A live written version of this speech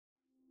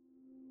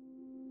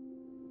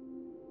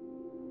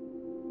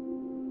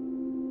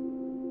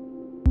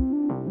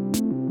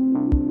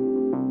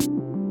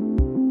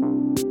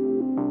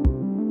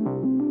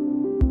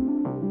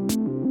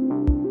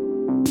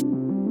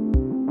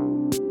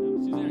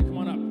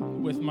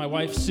my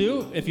wife,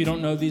 Sue. If you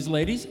don't know these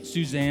ladies,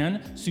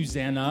 Suzanne,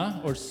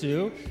 Susanna, or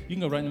Sue, you can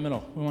go right in the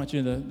middle. We want you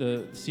in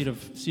the seat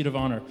of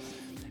honor.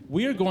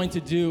 We are going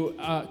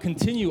to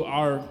continue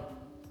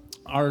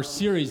our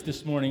series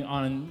this morning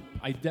on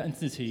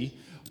identity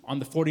on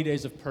the 40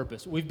 Days of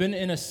Purpose. We've been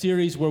in a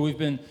series where we've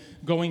been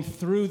going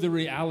through the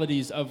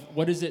realities of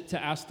what is it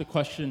to ask the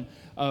question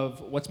of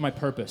what's my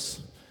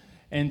purpose?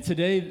 And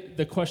today,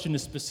 the question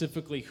is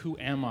specifically, who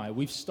am I?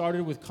 We've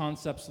started with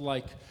concepts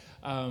like,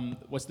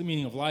 what's the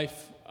meaning of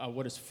life?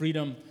 What is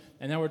freedom?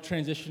 And now we're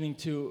transitioning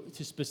to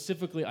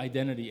specifically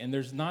identity. And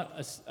there's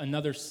not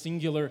another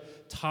singular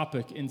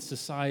topic in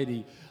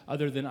society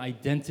other than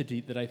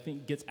identity that I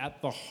think gets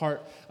at the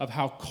heart of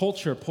how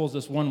culture pulls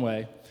us one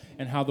way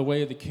and how the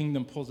way of the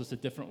kingdom pulls us a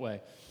different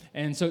way.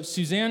 And so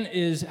Suzanne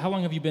how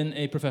long have you been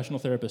a professional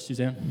therapist,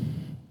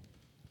 Suzanne?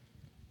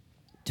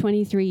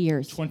 23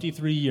 years.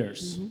 23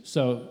 years. Mm-hmm.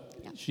 So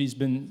yeah. She's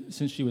been,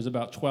 since she was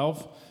about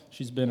 12,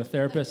 she's been a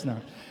therapist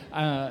now.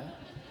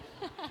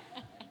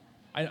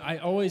 I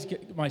always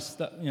get my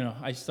stuff,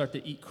 I start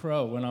to eat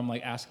crow when I'm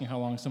like asking how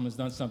long someone's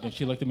done something.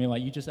 She looked at me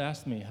like, you just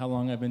asked me how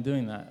long I've been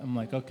doing that. I'm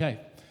like, okay,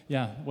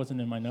 yeah, it wasn't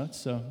in my notes,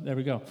 so there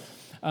we go.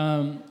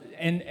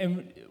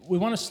 And we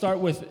want to start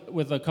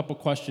with a couple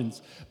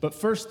questions. But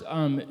first,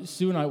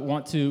 Sue and I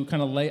want to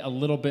kind of lay a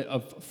little bit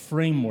of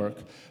framework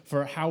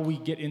for how we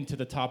get into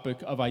the topic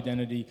of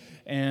identity.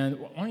 And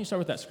why don't you start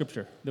with that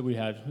scripture that we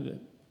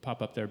had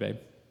pop up there, babe?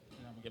 And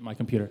I'm going to get my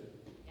computer.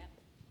 Yep.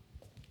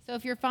 So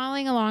if you're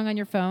following along on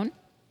your phone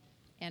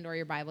and or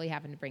your Bible, you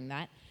happen to bring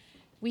that,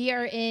 we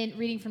are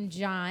reading from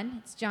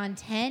John. It's John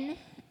 10,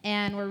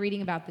 and we're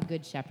reading about the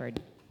Good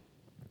Shepherd.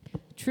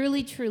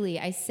 Truly, truly,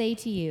 I say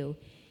to you,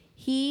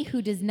 he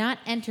who does not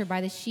enter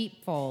by the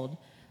sheepfold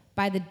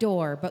by the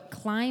door, but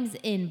climbs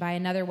in by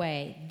another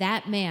way,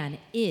 that man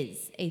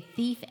is a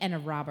thief and a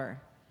robber.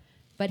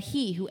 But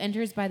he who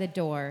enters by the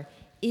door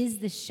is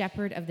the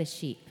shepherd of the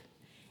sheep,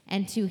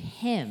 and to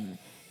him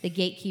the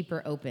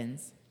gatekeeper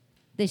opens.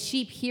 The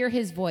sheep hear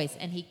his voice,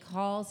 and he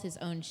calls his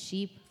own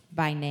sheep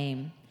by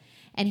name,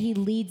 and he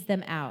leads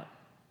them out.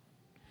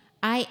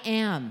 I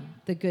am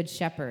the good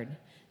shepherd.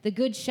 The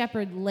good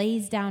shepherd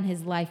lays down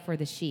his life for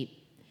the sheep.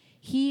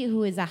 He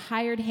who is a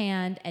hired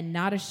hand and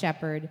not a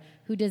shepherd,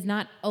 who does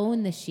not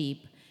own the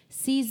sheep,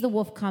 sees the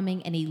wolf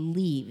coming and he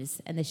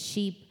leaves, and the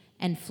sheep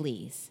and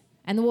flees.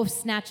 And the wolf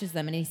snatches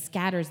them and he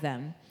scatters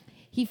them.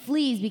 He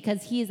flees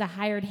because he is a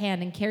hired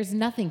hand and cares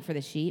nothing for the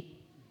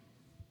sheep.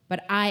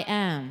 But I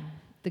am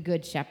the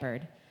good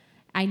shepherd.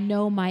 I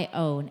know my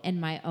own,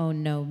 and my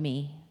own know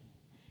me.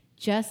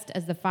 Just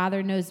as the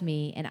Father knows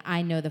me, and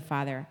I know the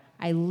Father,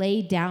 I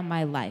lay down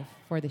my life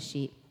for the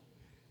sheep.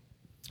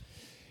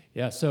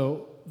 Yeah,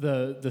 so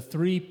the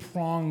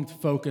three-pronged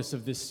focus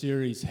of this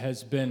series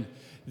has been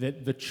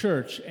that the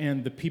church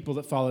and the people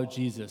that follow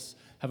Jesus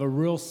have a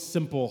real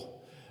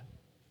simple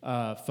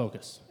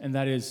focus, and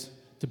that is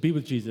to be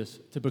with Jesus,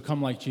 to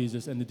become like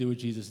Jesus, and to do what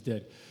Jesus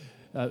did.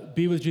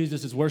 Be with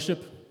Jesus is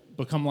worship,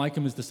 become like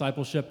him is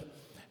discipleship,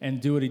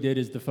 and do what he did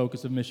is the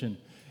focus of mission.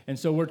 And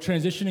so we're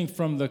transitioning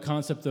from the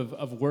concept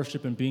of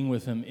worship and being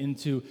with him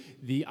into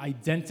the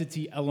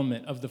identity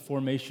element of the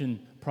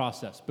formation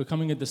process.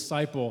 Becoming a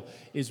disciple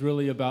is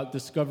really about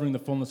discovering the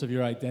fullness of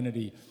your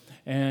identity.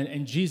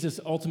 And Jesus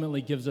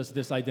ultimately gives us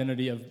this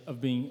identity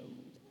of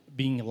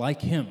being like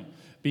him,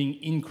 being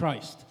in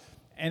Christ.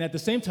 And at the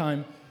same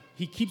time,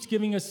 he keeps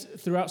giving us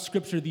throughout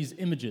Scripture these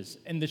images.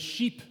 And the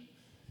sheep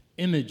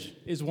image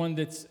is one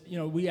that's,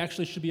 we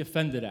actually should be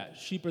offended at.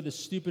 Sheep are the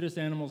stupidest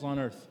animals on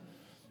earth.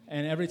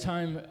 And every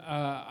time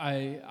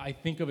I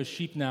think of a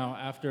sheep now,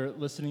 after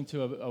listening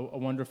to a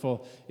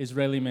wonderful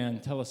Israeli man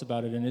tell us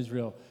about it in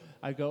Israel,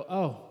 I go,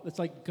 oh, it's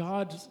like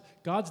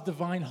God's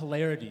divine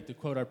hilarity, to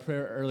quote our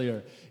prayer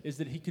earlier, is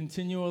that he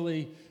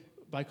continually,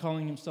 by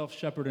calling himself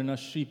shepherd and us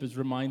sheep, is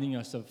reminding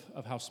us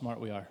of how smart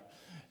we are.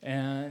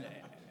 And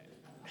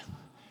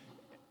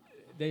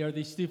they are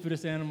the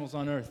stupidest animals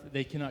on earth.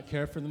 They cannot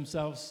care for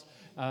themselves.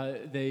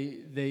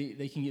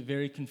 They can get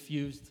very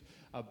confused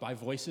by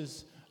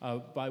voices,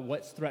 by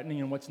what's threatening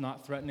and what's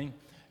not threatening.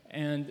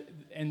 And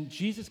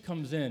Jesus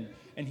comes in,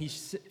 and he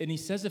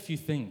says a few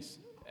things.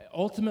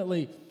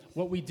 Ultimately,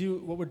 what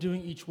we're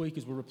doing each week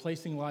is we're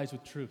replacing lies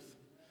with truth.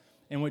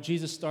 And what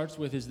Jesus starts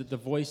with is that the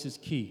voice is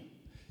key.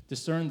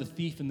 Discern the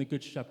thief and the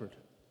good shepherd.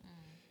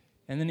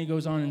 And then he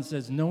goes on and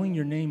says, knowing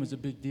your name is a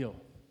big deal.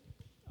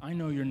 I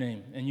know your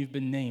name, and you've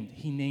been named.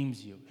 He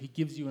names you. He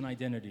gives you an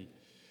identity.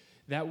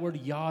 That word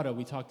yada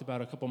we talked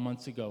about a couple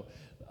months ago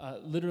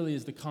literally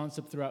is the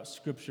concept throughout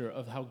Scripture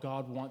of how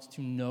God wants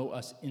to know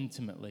us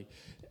intimately.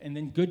 And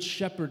then good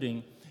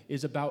shepherding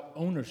is about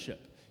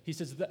ownership. He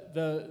says that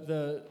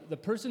the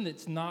person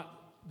that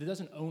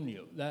doesn't own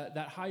you,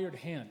 that hired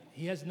hand,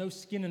 he has no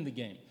skin in the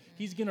game.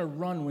 He's going to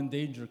run when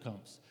danger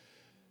comes.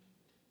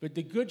 But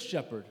the good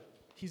shepherd,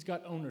 he's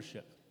got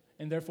ownership,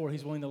 and therefore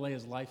he's willing to lay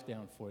his life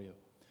down for you.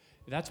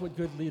 That's what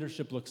good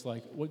leadership looks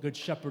like, what good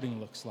shepherding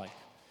looks like.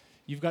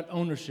 You've got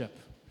ownership.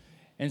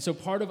 And so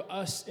part of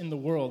us in the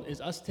world is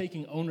us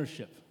taking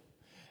ownership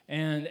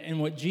And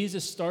what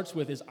Jesus starts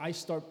with is, I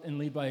start and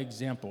lead by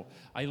example.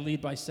 I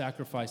lead by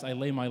sacrifice. I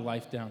lay my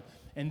life down.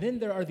 And then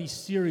there are these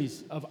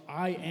series of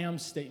I am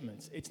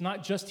statements. It's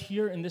not just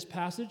here in this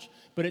passage,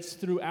 but it's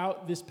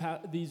throughout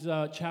these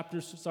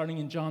chapters starting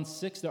in John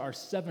 6. There are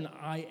 7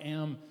 I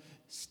am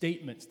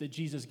statements that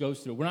Jesus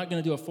goes through. We're not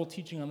going to do a full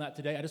teaching on that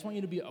today. I just want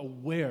you to be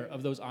aware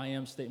of those I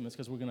am statements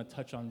because we're going to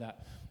touch on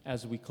that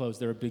as we close.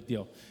 They're a big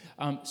deal.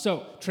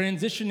 So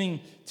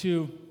transitioning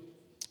to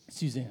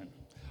Suzanne,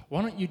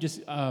 why don't you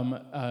just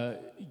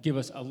give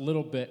us a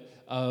little bit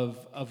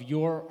of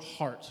your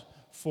heart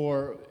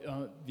for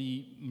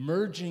the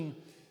merging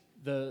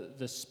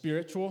the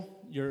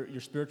spiritual, your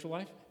spiritual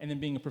life, and then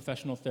being a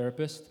professional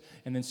therapist.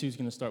 And then Sue's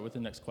going to start with the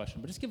next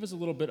question. But just give us a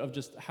little bit of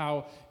just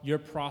how your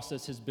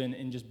process has been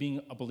in just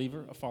being a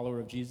believer, a follower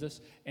of Jesus,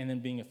 and then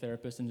being a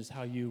therapist, and just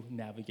how you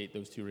navigate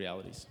those two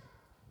realities.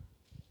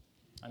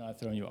 I know I've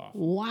thrown you off.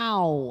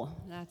 Wow,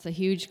 that's a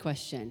huge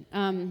question.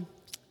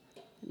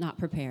 Not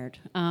prepared.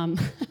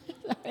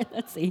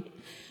 Let's see.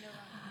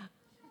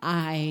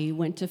 I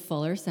went to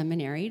Fuller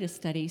Seminary to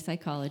study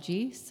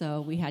psychology,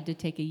 so we had to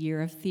take a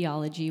year of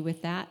theology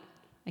with that.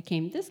 I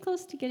came this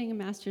close to getting a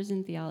master's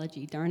in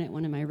theology. Darn it,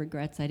 one of my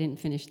regrets, I didn't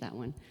finish that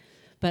one.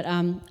 But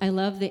I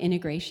love the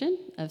integration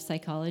of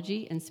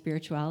psychology and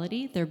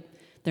spirituality.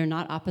 They're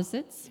not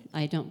opposites.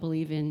 I don't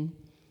believe in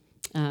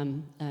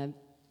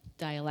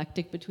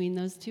dialectic between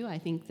those two. I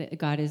think that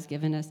God has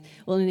given us,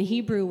 well, in the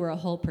Hebrew, we're a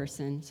whole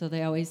person, so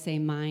they always say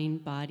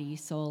mind, body,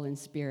 soul, and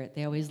spirit.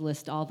 They always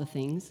list all the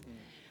things.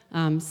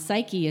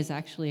 Psyche is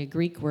actually a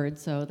Greek word,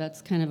 so that's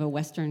kind of a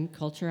Western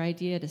culture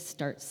idea to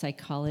start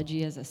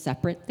psychology as a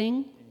separate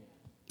thing.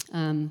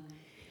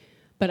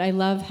 But I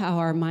love how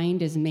our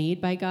mind is made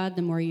by God.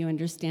 The more you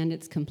understand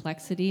its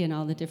complexity and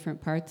all the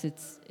different parts,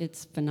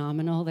 it's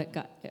phenomenal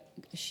that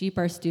sheep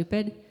are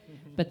stupid,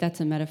 but that's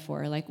a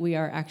metaphor. Like, we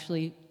are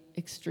actually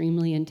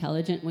extremely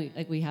intelligent.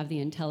 We have the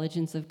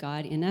intelligence of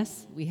God in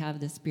us. We have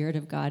the Spirit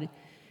of God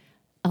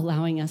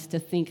allowing us to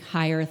think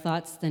higher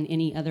thoughts than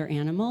any other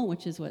animal,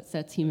 which is what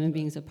sets human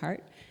beings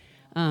apart.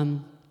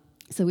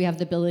 So we have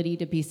the ability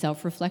to be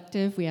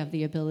self-reflective. We have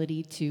the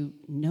ability to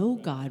know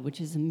God,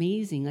 which is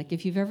amazing. Like,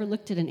 if you've ever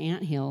looked at an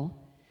anthill,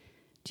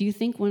 do you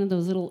think one of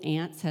those little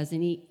ants has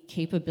any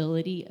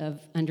capability of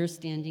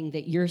understanding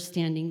that you're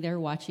standing there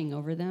watching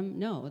over them?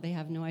 No, they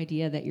have no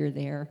idea that you're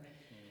there.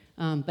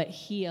 But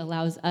he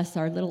allows us,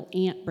 our little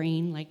ant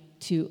brain, like,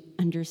 to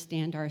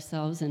understand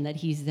ourselves and that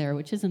he's there,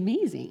 which is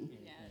amazing.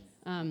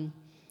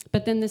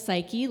 But then the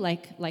psyche,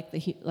 like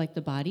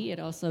the body, it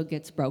also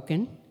gets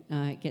broken.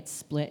 It gets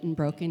split and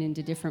broken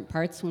into different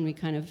parts when we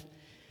kind of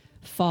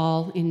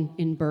fall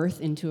in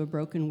birth into a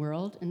broken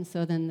world. And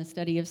so then the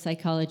study of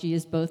psychology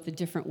is both the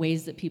different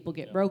ways that people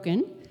get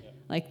broken.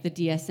 Like the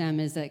DSM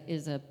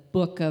is a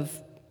book of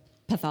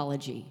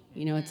pathology.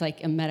 You know, it's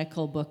like a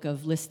medical book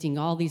of listing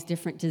all these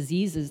different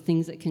diseases,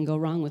 things that can go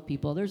wrong with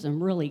people. There's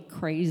some really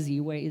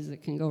crazy ways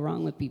that can go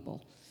wrong with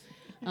people.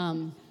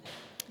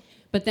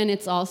 But then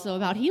it's also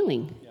about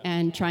healing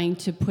and trying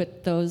to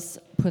put those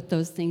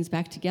things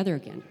back together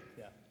again.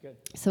 Yeah, good.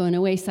 So in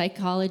a way,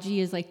 psychology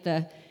is like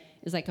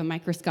a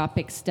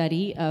microscopic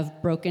study of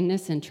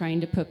brokenness and trying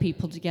to put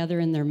people together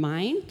in their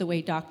mind, the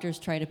way doctors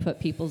try to put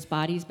people's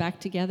bodies back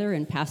together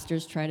and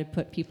pastors try to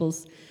put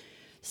people's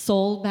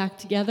soul back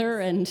together,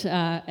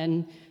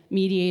 and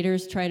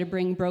mediators try to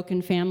bring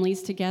broken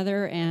families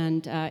together,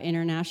 and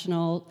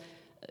international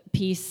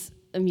peace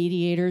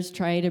mediators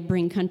try to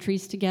bring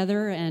countries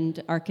together,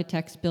 and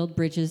architects build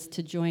bridges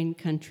to join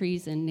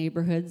countries and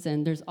neighborhoods,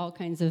 and there's all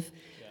kinds of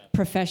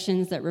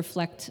professions that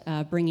reflect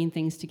bringing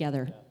things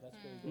together. Yeah, that's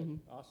really good.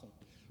 Awesome.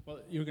 Well,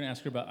 you were going to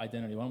ask her about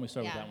identity. Why don't we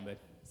start with that one, babe?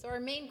 So our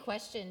main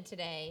question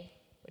today,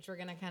 which we're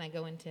going to kind of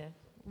go into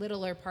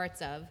littler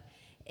parts of,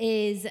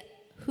 is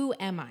who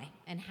am I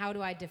and how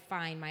do I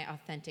define my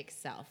authentic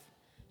self?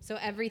 So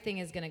everything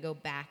is going to go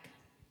back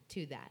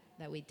to that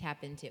we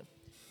tap into.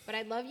 But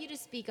I'd love you to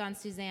speak on,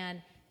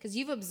 Suzanne, because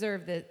you've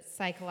observed the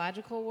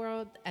psychological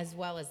world as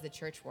well as the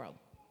church world,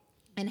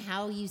 and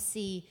how you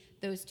see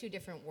those two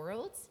different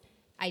worlds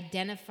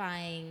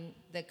identifying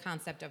the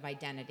concept of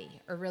identity,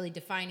 or really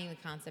defining the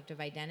concept of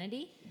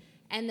identity,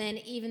 and then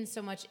even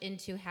so much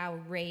into how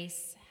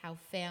race, how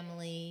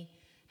family,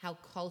 how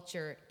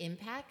culture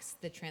impacts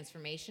the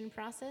transformation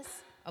process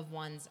of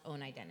one's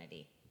own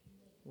identity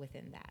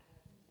within that.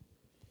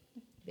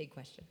 Big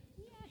question.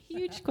 Yeah,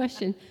 huge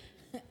question.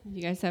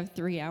 You guys have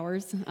 3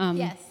 hours.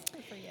 Yes,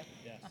 for you.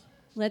 Yes.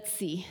 Let's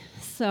see.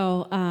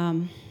 So,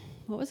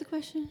 what was the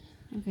question?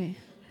 Okay.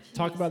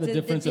 Talk about the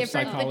difference of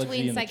psychology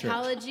between and the church.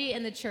 psychology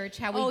and the church,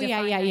 how we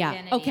define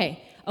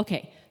identity.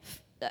 Okay.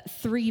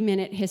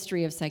 3-minute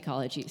history of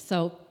psychology.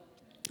 So,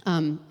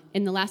 in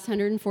the last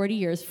 140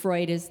 years,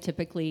 Freud is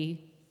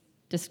typically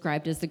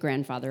described as the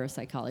grandfather of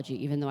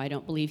psychology, even though I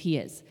don't believe he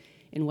is.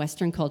 In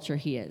Western culture,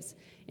 he is.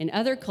 In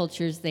other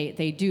cultures,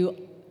 they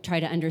do try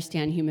to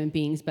understand human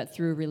beings, but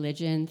through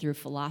religion, through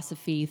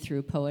philosophy,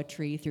 through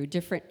poetry, through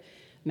different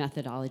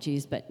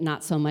methodologies, but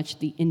not so much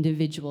the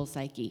individual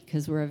psyche,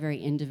 because we're a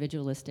very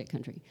individualistic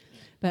country.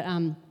 But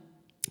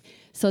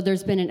So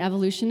there's been an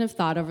evolution of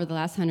thought over the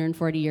last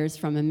 140 years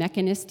from a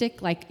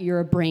mechanistic, like you're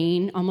a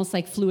brain, almost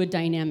like fluid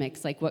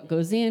dynamics, like what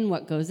goes in,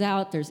 what goes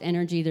out, there's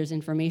energy, there's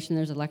information,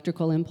 there's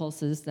electrical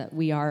impulses, that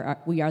we are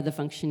the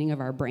functioning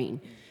of our brain.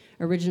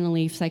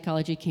 Originally,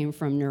 psychology came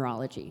from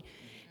neurology.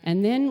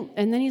 And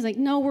then he's like,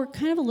 no, we're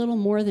kind of a little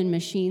more than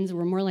machines,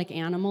 we're more like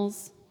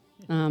animals.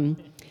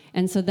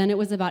 And so then it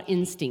was about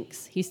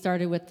instincts. He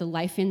started with the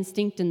life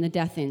instinct and the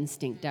death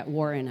instinct at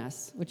war in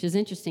us, which is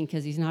interesting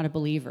because he's not a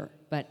believer.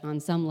 But on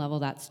some level,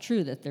 that's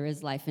true, that there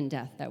is life and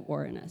death at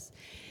war in us.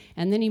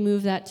 And then he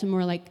moved that to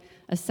more like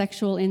a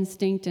sexual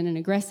instinct and an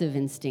aggressive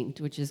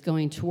instinct, which is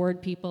going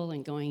toward people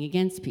and going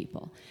against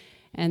people.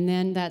 And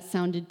then that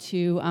sounded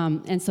to,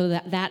 and so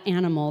that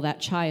animal, that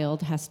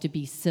child, has to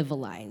be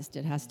civilized.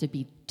 It has to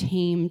be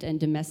tamed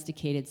and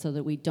domesticated so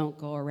that we don't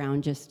go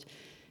around just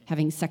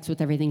having sex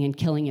with everything and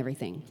killing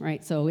everything,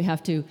 right? So we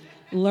have to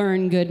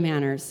learn good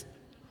manners.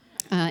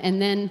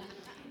 And then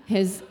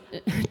his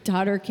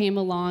daughter came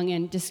along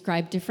and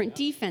described different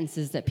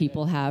defenses that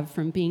people have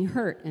from being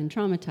hurt and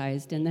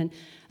traumatized. And then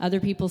other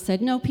people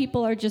said, no,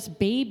 people are just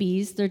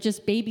babies. They're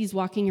just babies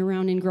walking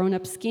around in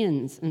grown-up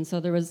skins. And so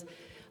there was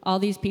all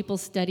these people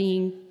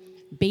studying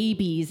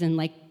babies, and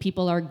like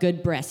people are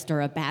good breast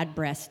or a bad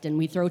breast, and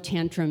we throw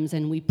tantrums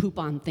and we poop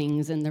on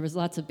things, and there was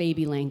lots of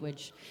baby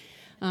language.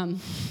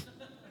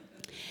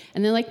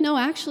 And they're like, no,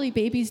 actually,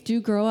 babies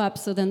do grow up.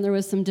 So then there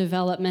was some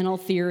developmental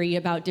theory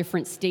about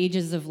different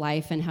stages of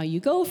life and how you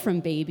go from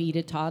baby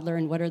to toddler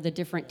and what are the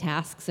different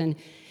tasks. And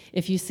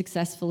if you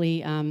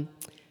successfully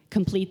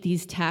complete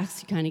these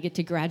tasks, you kind of get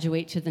to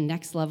graduate to the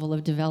next level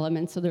of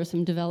development. So there were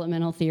some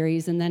developmental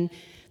theories. And then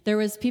there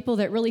was people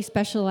that really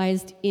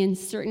specialized in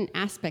certain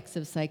aspects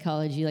of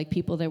psychology, like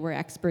people that were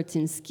experts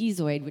in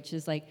schizoid, which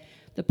is like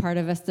the part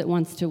of us that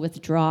wants to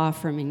withdraw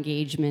from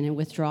engagement and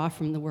withdraw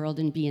from the world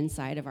and be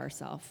inside of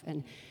ourselves.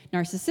 And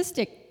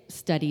narcissistic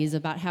studies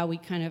about how we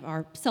kind of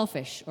are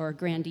selfish or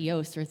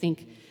grandiose or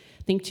think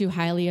too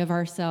highly of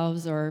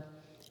ourselves or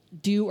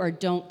do or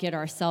don't get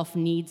our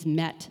self-needs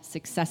met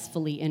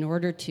successfully in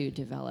order to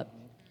develop.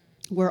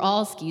 We're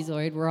all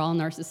schizoid, we're all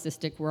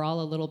narcissistic, we're all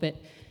a little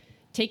bit,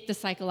 take the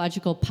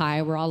psychological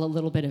pie, we're all a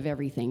little bit of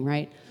everything,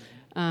 right?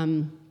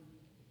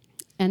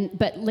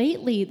 But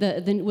lately,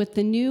 with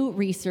the new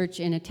research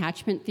in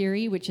attachment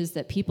theory, which is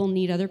that people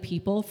need other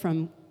people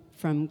from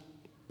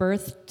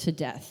birth to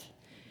death,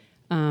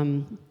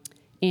 and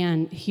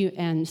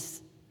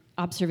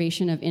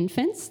observation of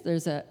infants,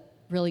 there's a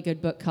really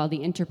good book called The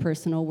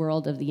Interpersonal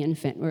World of the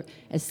Infant, where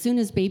as soon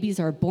as babies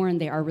are born,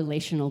 they are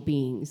relational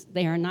beings.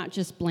 They are not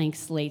just blank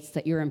slates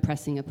that you're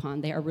impressing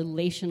upon. They are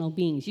relational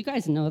beings. You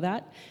guys know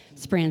that.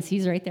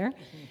 Sprancy's right there.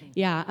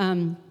 Yeah.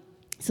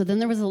 So then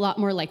there was a lot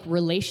more like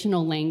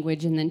relational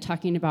language and then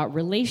talking about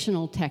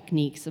relational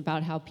techniques,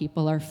 about how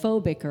people are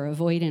phobic or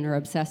avoidant or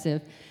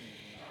obsessive.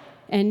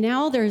 And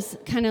now there's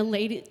kind of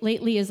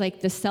lately is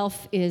like the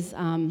self is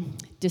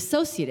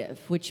dissociative,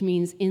 which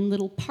means in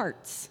little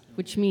parts,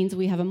 which means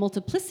we have a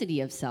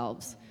multiplicity of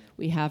selves.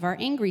 We have our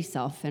angry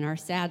self and our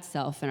sad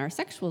self and our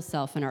sexual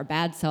self and our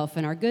bad self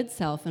and our good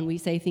self. And we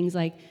say things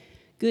like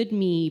good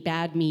me,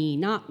 bad me,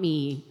 not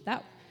me.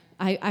 That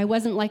I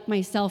wasn't like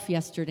myself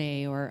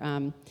yesterday.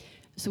 Or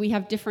so we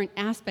have different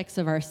aspects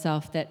of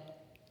ourself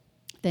that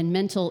then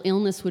mental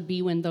illness would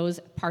be when those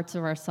parts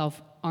of ourself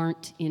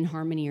aren't in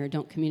harmony or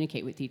don't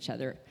communicate with each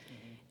other.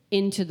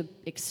 Into the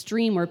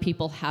extreme where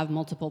people have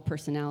multiple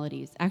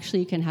personalities. Actually,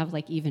 you can have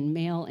like even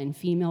male and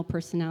female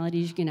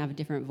personalities. You can have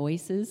different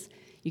voices.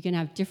 You can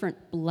have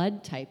different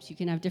blood types. You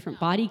can have different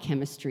body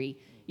chemistry.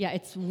 Yeah,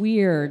 it's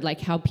weird like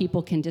how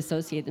people can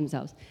dissociate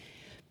themselves.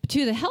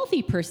 To the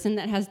healthy person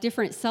that has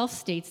different self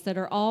states that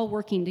are all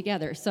working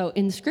together. So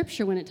in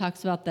Scripture, when it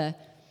talks about the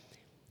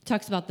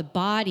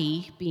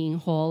body being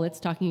whole, it's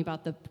talking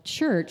about the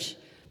church,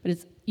 but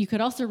you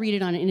could also read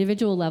it on an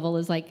individual level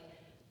as like,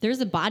 there's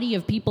a body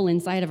of people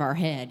inside of our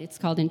head. It's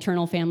called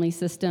internal family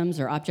systems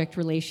or object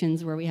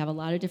relations, where we have a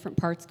lot of different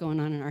parts going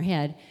on in our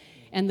head.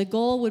 And the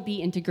goal would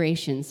be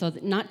integration, so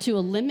that not to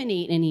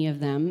eliminate any of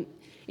them.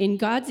 In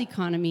God's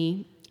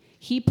economy,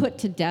 He put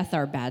to death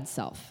our bad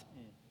self.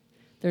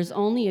 There's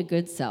only a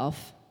good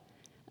self,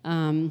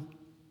 and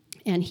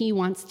He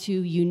wants to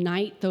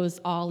unite those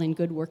all in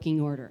good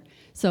working order.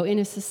 So in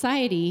a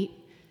society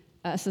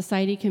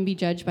can be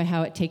judged by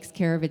how it takes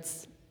care of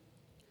its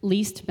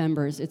least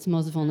members, its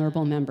most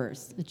vulnerable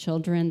members, the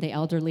children, the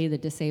elderly, the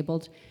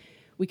disabled.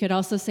 We could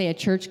also say a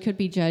church could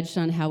be judged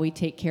on how we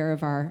take care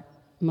of our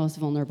most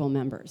vulnerable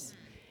members.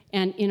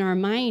 And in our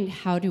mind,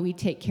 how do we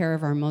take care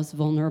of our most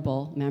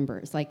vulnerable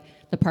members? Like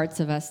the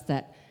parts of us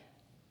that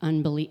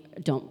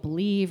don't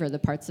believe, or the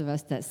parts of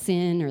us that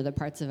sin, or the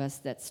parts of us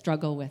that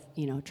struggle with,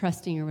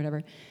 trusting or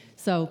whatever.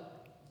 So,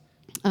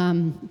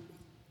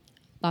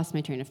 lost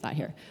my train of thought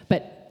here.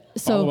 But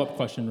follow-up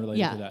question related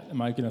yeah. to that.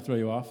 Am I going to throw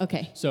you off?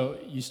 Okay. So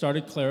you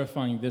started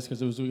clarifying this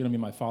because it was going to be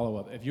my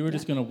follow-up. If you were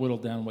just going to whittle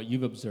down what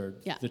you've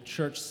observed, Yeah. the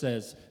church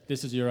says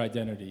this is your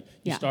identity.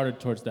 You Yeah. started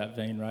towards that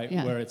vein, right?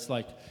 Yeah. Where it's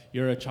like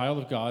you're a child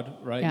of God,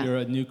 right? Yeah. You're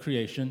a new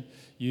creation.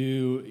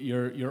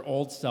 Your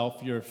old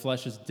self, your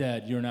flesh is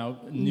dead. You're now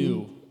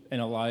new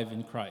and alive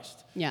in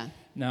Christ. Yeah.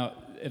 Now,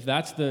 if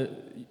that's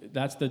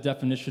the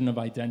definition of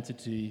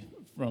identity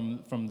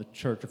from the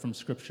church or from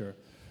Scripture,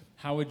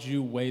 how would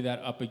you weigh that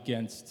up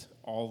against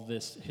all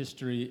this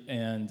history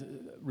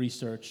and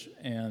research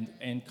and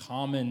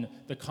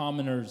the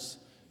commoner's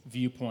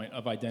viewpoint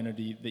of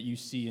identity that you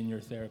see in your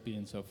therapy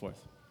and so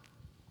forth?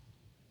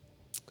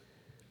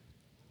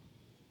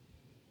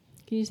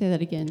 Can you say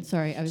that again?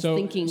 Sorry, I was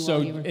thinking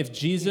while you were... So if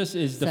Jesus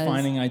is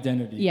defining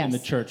identity in the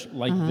Yes. church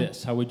like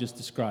this, how we just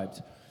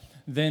described,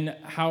 then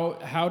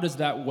how does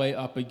that weigh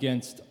up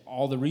against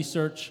all the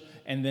research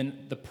and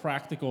then the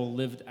practical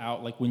lived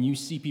out? Like when you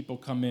see people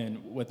come in,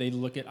 what they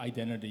look at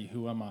identity,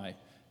 who am I?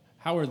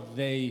 How are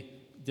they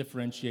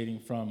differentiating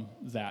from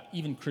that,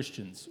 even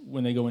Christians,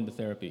 when they go into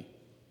therapy?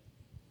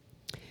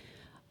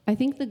 I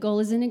think the goal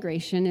is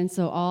integration, and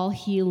so all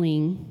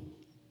healing,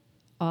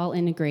 all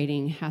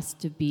integrating has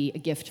to be a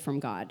gift from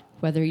God,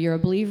 whether you're a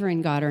believer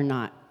in God or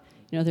not.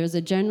 You know, there's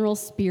a general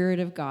spirit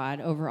of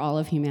God over all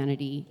of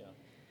humanity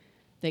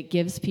that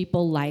gives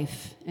people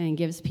life and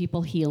gives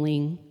people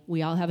healing.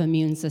 We all have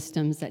immune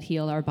systems that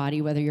heal our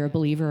body, whether you're a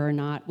believer or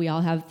not. We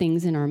all have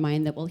things in our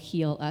mind that will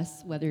heal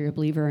us, whether you're a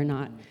believer or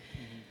not.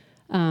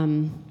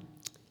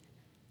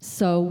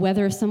 So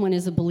whether someone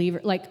is a believer,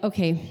 like,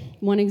 okay,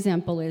 one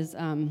example is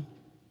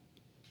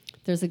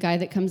there's a guy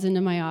that comes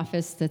into my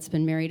office that's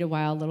been married a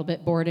while, a little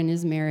bit bored in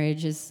his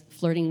marriage, is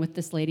flirting with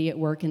this lady at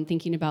work and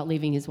thinking about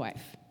leaving his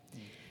wife.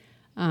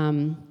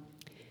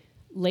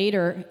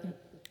 Later,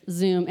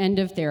 Zoom, end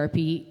of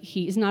therapy,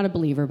 he's not a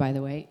believer, by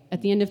the way.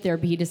 At the end of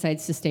therapy, he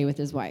decides to stay with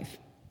his wife.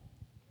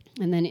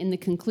 And then in the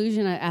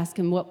conclusion, I ask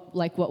him, what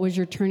was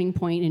your turning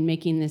point in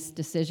making this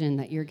decision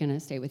that you're going to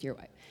stay with your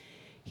wife?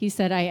 He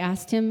said, I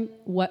asked him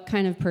what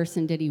kind of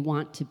person did he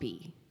want to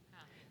be.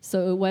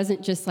 So it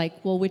wasn't just like,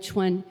 well, which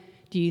one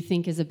do you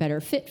think is a better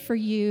fit for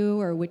you,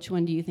 or which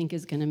one do you think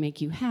is going to make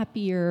you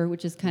happier,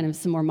 which is kind of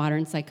some more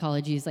modern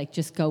psychology, is like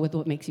just go with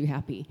what makes you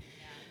happy.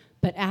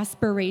 But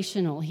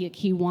aspirational,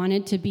 he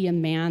wanted to be a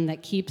man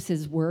that keeps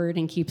his word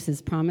and keeps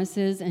his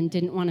promises and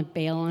didn't want to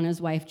bail on his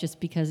wife just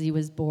because he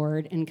was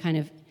bored and kind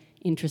of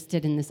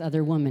interested in this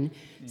other woman.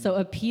 So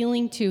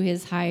appealing to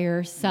his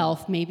higher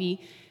self,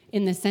 maybe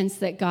in the sense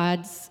that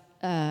God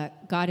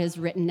has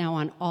written now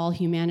on all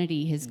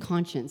humanity, his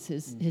conscience,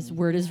 his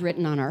word is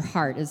written on our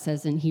heart, it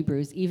says in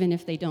Hebrews, even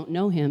if they don't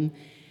know him.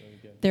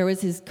 There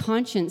was his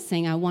conscience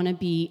saying, I want to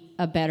be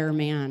a better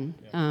man.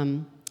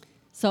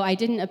 So I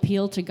didn't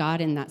appeal to God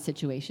in that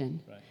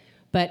situation. Right.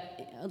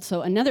 But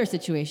so another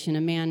situation,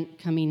 a man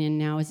coming in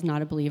now is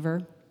not a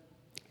believer,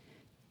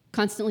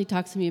 constantly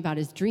talks to me about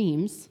his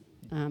dreams,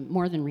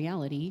 more than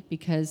reality,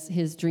 because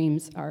his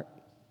dreams are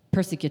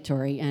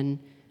persecutory and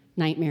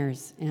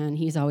nightmares, and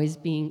he's always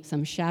being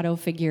some shadow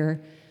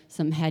figure,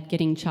 some head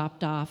getting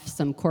chopped off,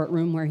 some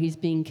courtroom where he's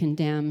being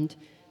condemned,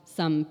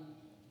 some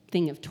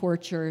thing of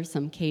torture,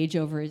 some cage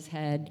over his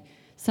head,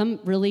 some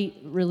really,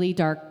 really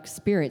dark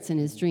spirits in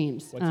his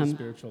dreams. What's his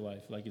spiritual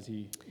life? Like,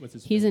 what's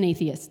his He's an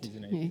atheist. He's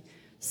an atheist. Okay.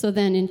 So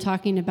then in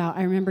talking about,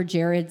 I remember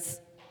Jared's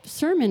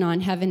sermon on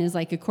heaven is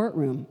like a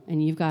courtroom,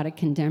 and you've got a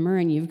condemner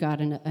and you've got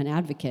an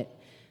advocate.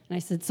 And I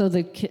said, so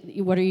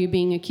what are you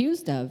being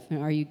accused of?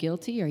 Are you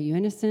guilty? Are you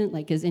innocent?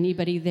 Like, is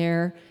anybody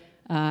there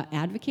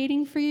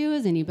advocating for you?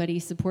 Is anybody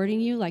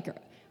supporting you? Like,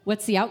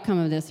 what's the outcome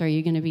of this? Are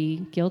you going to be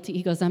guilty?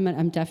 He goes,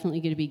 I'm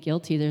definitely going to be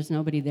guilty. There's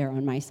nobody there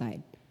on my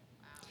side.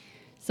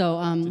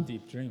 So, it's a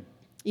deep dream.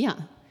 Yeah.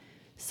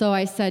 So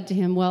I said to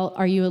him, well,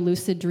 are you a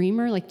lucid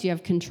dreamer? Like, do you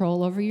have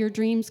control over your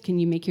dreams? Can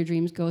you make your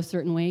dreams go a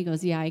certain way? He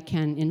goes, yeah, I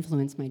can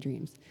influence my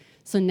dreams.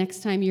 So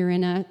next time you're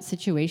in a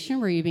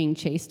situation where you're being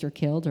chased or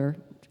killed or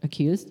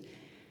accused,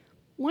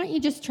 why don't you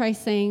just try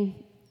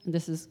saying,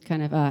 this is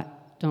kind of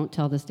don't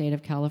tell the state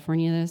of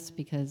California this,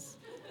 because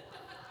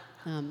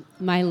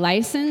my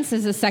license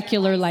is a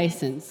secular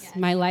license.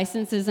 My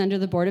license is under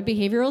the Board of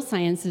Behavioral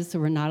Sciences, so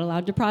we're not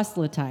allowed to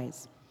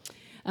proselytize.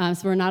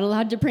 So we're not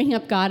allowed to bring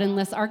up God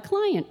unless our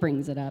client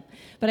brings it up.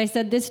 But I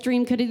said this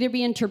dream could either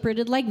be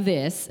interpreted like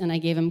this, and I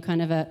gave him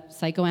kind of a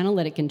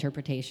psychoanalytic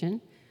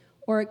interpretation,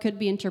 or it could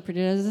be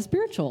interpreted as a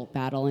spiritual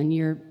battle, and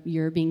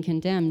you're being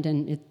condemned.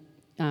 And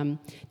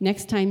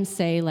next time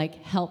say,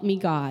 like, help me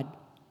God,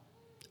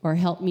 or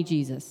help me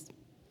Jesus,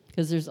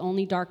 because there's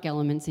only dark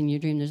elements in your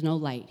dream. There's no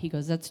light. He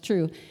goes, that's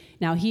true.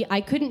 Now, I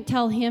couldn't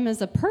tell him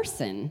as a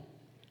person,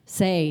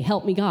 say,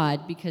 help me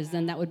God, because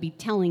then that would be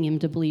telling him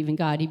to believe in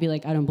God. He'd be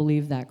like, I don't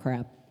believe that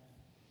crap.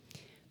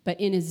 But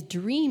in his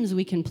dreams,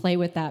 we can play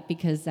with that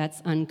because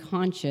that's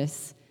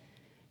unconscious,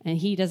 and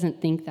he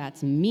doesn't think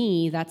that's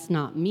me, that's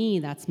not me,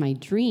 that's my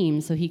dream,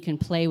 so he can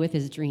play with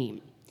his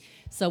dream.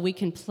 So we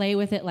can play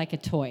with it like a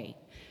toy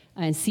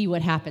and see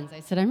what happens. I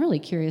said, I'm really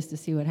curious to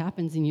see what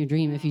happens in your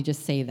dream if you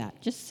just say that.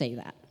 Just say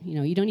that. You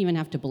know, you don't even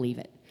have to believe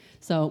it.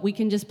 So we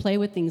can just play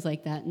with things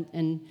like that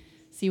and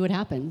see what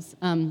happens.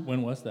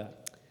 When was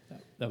that?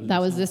 That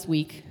was this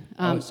week.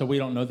 So we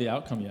don't know the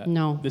outcome yet.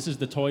 No. This is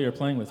the toy you're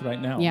playing with right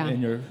now. Yeah.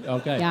 And you're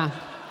okay. Yeah.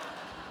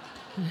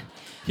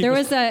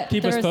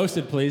 Keep us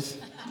posted, please.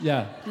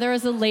 Yeah. There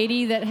was a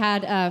lady that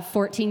had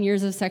 14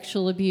 years of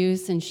sexual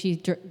abuse, and she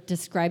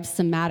described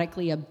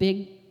somatically a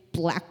big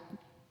black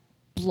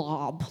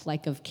blob,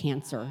 like of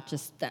cancer,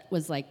 just that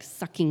was like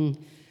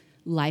sucking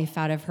life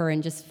out of her,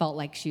 and just felt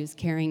like she was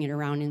carrying it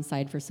around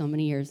inside for so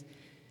many years.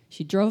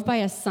 She drove by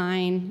a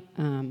sign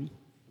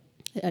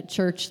at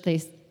church.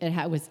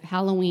 It was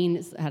Halloween.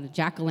 It had a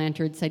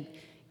jack-o'-lantern. It said,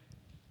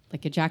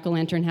 like a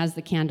jack-o'-lantern has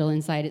the candle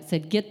inside. It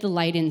said, "Get the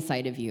light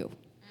inside of you."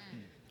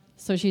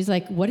 So she's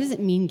like, "What does it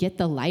mean, get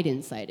the light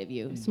inside of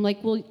you?" So I'm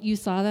like, "Well, you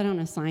saw that on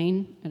a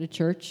sign at a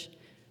church.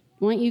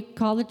 Why don't you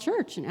call the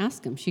church and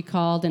ask them?" She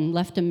called and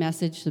left a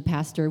message to the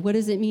pastor. "What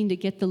does it mean to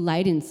get the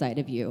light inside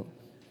of you?"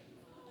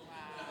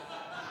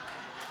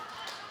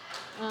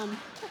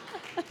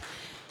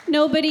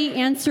 Nobody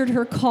answered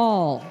her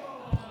call.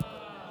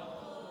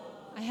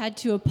 I had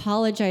to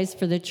apologize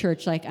for the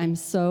church. Like, "I'm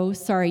so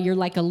sorry. You're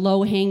like a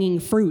low-hanging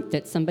fruit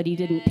that somebody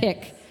didn't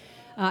pick."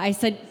 I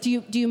said,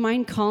 do you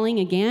mind calling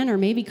again, or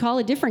maybe call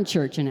a different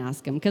church and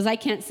ask them? Because I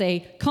can't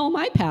say, "Call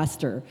my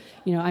pastor."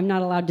 I'm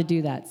not allowed to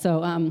do that.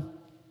 So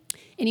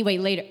anyway,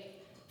 later,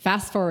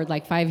 fast forward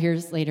like 5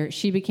 years later,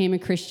 she became a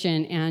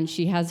Christian, and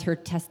she has her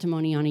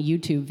testimony on a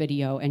YouTube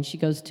video, and she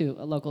goes to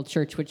a local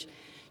church, which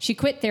she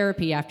quit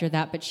therapy after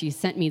that, but she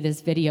sent me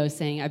this video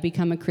saying, "I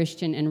become a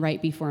Christian, and right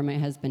before my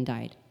husband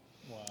died."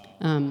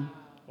 Wow.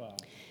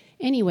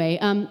 Anyway,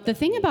 the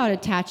thing about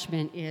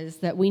attachment is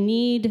that we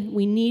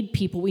need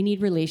people, we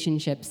need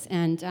relationships,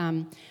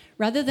 and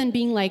rather than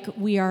being like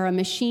we are a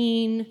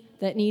machine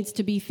that needs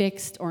to be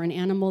fixed or an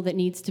animal that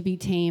needs to be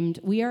tamed,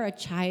 we are a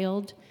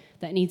child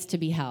that needs to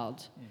be held.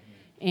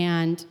 Mm-hmm.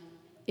 And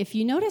if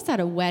you notice at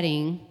a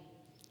wedding,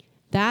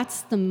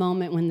 that's the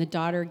moment when the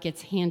daughter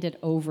gets handed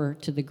over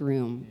to the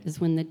groom, is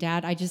when the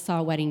dad, I just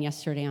saw a wedding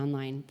yesterday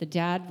online, the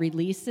dad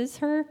releases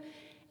her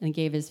and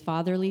gave his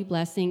fatherly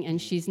blessing,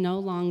 and she's no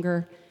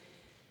longer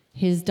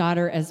his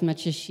daughter as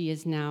much as she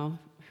is now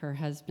her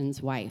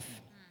husband's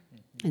wife.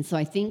 And so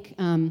I think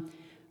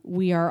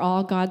we are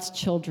all God's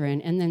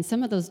children, and then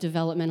some of those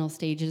developmental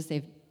stages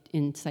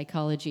in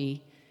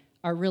psychology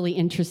are really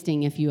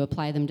interesting if you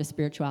apply them to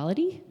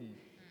spirituality.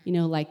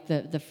 Like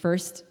the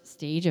first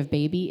stage of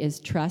baby is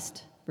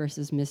trust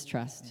versus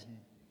mistrust.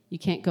 You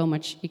can't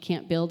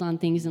build on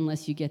things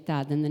unless you get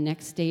that. Then the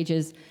next stage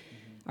is,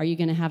 are you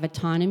going to have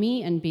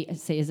autonomy and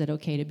say, "Is it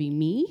okay to be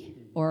me?"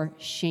 Or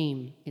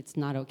shame, "It's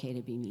not okay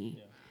to be me."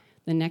 Yeah.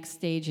 The next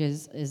stage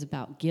is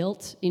about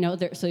guilt.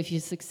 So if you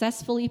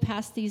successfully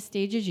pass these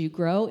stages, you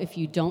grow. If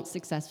you don't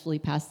successfully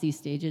pass these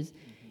stages,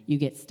 you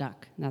get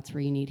stuck. That's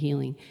where you need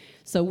healing.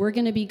 So we're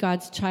going to be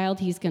God's child.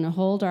 He's going to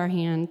hold our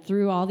hand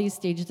through all these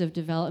stages of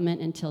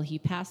development until he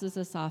passes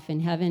us off in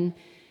heaven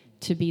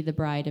to be the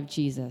bride of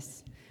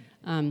Jesus.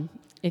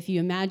 If you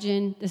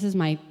imagine, this is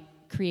my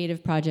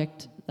creative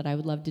project that I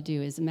would love to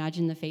do, is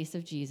imagine the face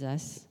of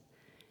Jesus.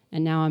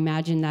 And now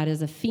imagine that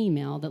as a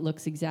female that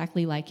looks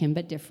exactly like him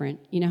but different.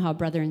 You know how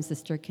brother and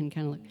sister can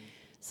kind of look.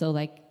 So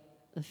like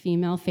the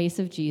female face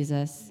of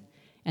Jesus.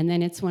 And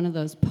then it's one of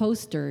those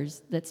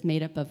posters that's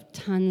made up of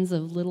tons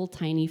of little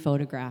tiny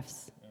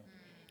photographs.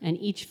 And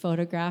each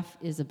photograph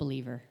is a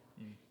believer.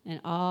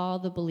 And all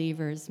the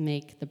believers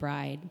make the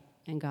bride,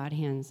 and God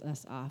hands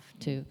us off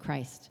to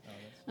Christ.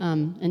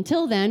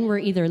 Until then, we're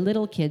either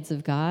little kids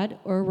of God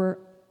or we're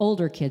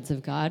older kids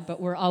of God,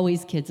 but we're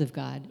always kids of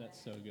God.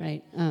 That's so good.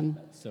 Right?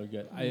 That's so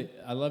good.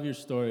 I love your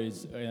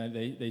stories.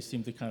 They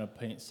seem to kind of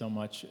paint so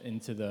much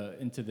into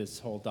this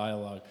whole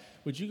dialogue.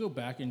 Would you go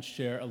back and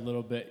share a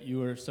little bit? You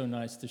were so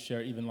nice to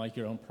share even like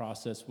your own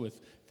process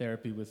with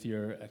therapy with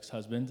your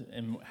ex-husband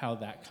and how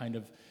that kind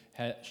of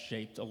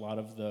shaped a lot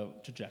of the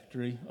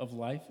trajectory of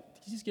life.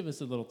 Could you just give us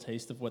a little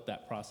taste of what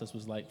that process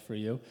was like for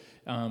you,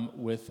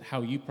 with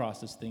how you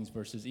process things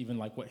versus even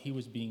like what he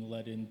was being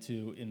led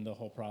into in the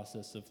whole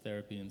process of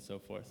therapy and so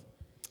forth?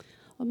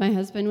 Well, my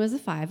husband was a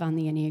 5 on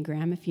the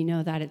Enneagram. If you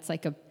know that, it's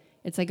like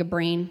a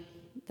brain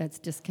that's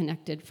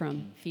disconnected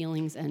from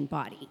feelings and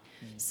body.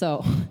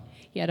 So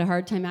he had a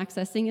hard time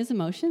accessing his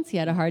emotions. He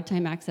had a hard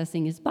time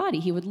accessing his body.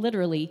 He would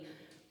literally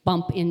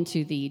bump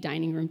into the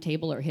dining room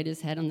table or hit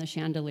his head on the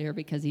chandelier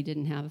because he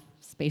didn't have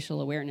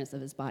spatial awareness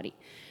of his body.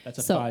 That's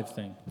a 5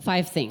 thing.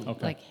 5 thing,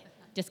 okay. Like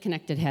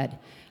disconnected head.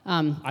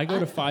 I go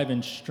to 5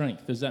 in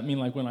strength. Does that mean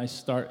like when I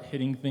start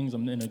hitting things,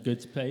 I'm in a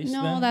good space?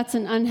 No, then? that's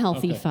an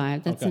unhealthy Okay.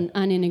 5. That's Okay. an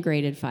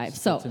unintegrated 5.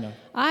 So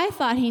I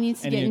thought he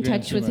needs to get in Enneagram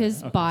touch with humor.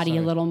 his Okay, body a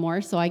sorry. little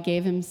more, so I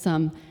gave him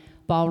some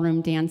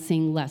ballroom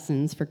dancing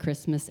lessons for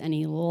Christmas, and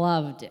he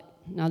loved it.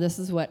 Now, this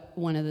is what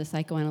one of the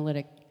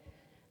psychoanalytic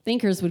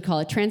thinkers would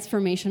call a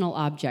transformational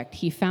object.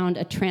 He found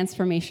a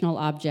transformational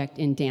object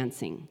in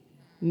dancing,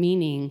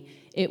 meaning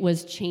it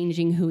was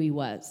changing who he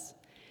was.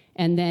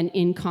 And then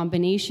in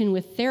combination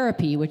with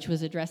therapy, which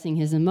was addressing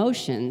his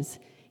emotions,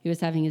 he was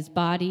having his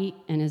body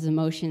and his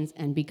emotions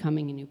and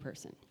becoming a new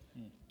person.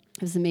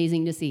 It was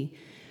amazing to see.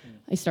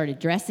 He started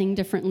dressing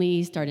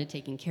differently, started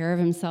taking care of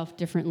himself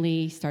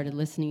differently, started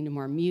listening to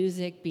more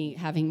music,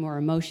 having more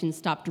emotions,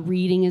 stopped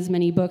reading as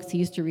many books. He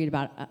used to read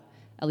about at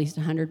least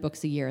 100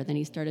 books a year. Then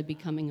he started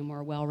becoming a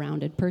more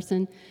well-rounded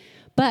person.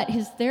 But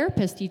his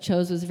therapist he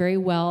chose was very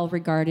well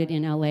regarded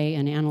in LA,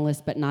 an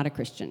analyst, but not a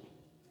Christian.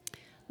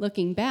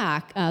 Looking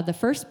back, the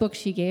first book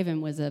she gave him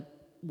was a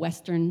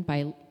Western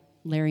by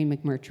Larry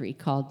McMurtry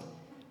called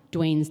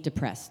Dwayne's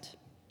Depressed.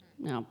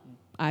 Now,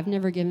 I've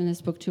never given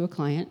this book to a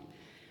client.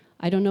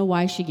 I don't know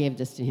why she gave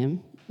this to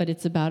him, but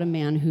it's about a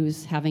man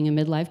who's having a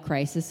midlife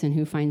crisis and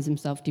who finds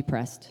himself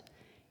depressed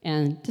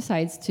and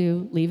decides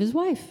to leave his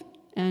wife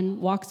and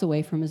walks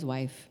away from his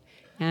wife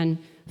and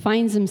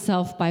finds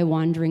himself by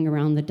wandering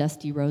around the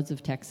dusty roads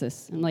of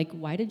Texas. And like,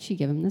 why did she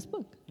give him this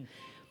book?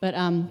 But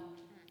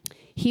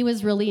he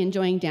was really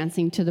enjoying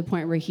dancing to the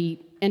point where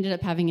he ended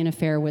up having an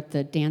affair with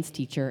the dance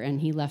teacher, and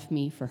he left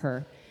me for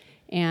her.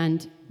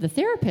 And the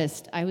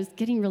therapist, I was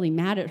getting really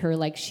mad at her,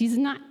 like, she's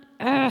not,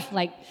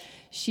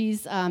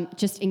 she's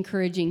just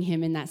encouraging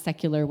him in that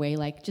secular way,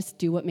 like, just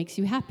do what makes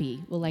you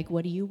happy. Well, like,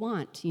 what do you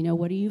want? You know,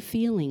 what are you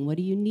feeling? What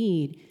do you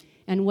need?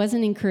 And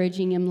wasn't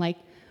encouraging him like,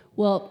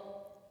 well,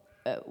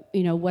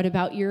 what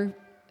about your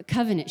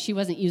covenant? She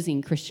wasn't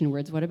using Christian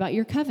words. What about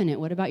your covenant?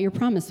 What about your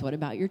promise? What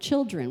about your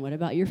children? What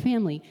about your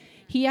family?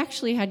 He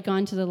actually had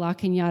gone to the La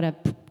Cañada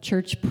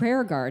church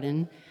prayer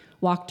garden,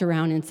 walked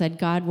around and said,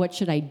 God, what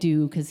should I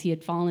do? Because he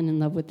had fallen in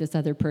love with this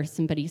other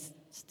person, but he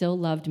still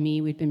loved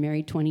me. We'd been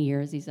married 20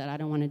 years. He said, I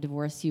don't want to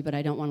divorce you, but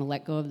I don't want to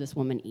let go of this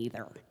woman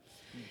either.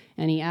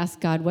 And he asked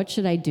God, what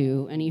should I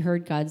do? And he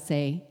heard God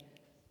say,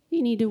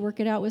 you need to work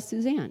it out with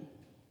Suzanne.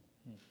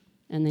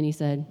 And then he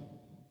said,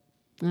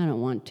 I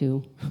don't want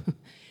to.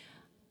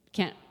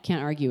 Can't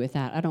argue with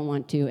that. I don't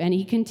want to. And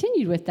he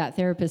continued with that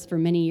therapist for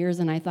many years,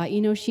 and I thought,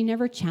 she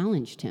never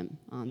challenged him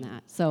on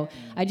that. So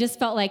I just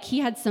felt like he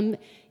had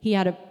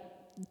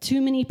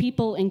too many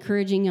people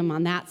encouraging him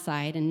on that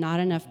side and not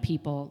enough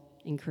people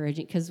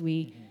encouraging, because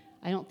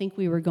I don't think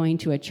we were going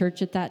to a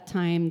church at that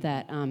time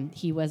that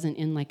he wasn't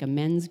in like a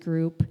men's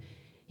group.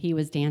 He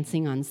was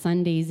dancing on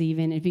Sundays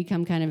even. It'd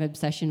become kind of an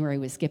obsession where he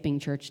was skipping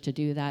church to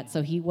do that.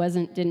 So he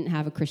didn't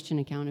have a Christian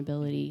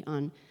accountability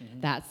on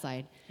that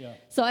side. Yeah.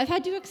 So I've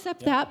had to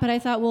accept that, but I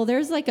thought, well,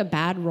 there's like a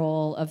bad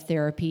role of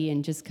therapy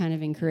and just kind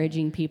of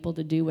encouraging people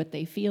to do what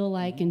they feel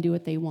like and do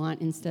what they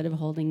want instead of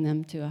holding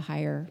them to a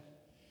higher.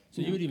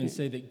 So you would even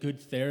say that good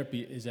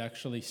therapy is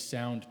actually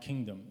sound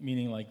kingdom,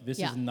 meaning like this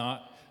is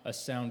not a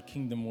sound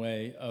kingdom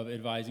way of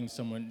advising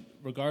someone,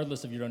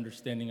 regardless of your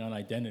understanding on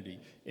identity.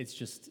 It's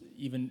just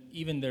even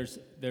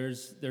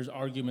there's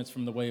arguments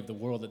from the way of the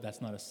world that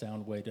that's not a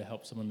sound way to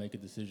help someone make a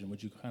decision.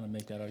 Would you kind of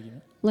make that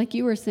argument? Like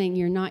you were saying,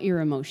 you're not your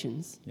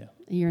emotions. Yeah.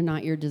 You're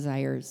not your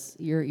desires.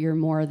 You're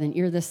more than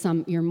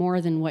you're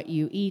more than what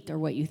you eat or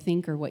what you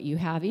think or what you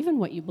have, even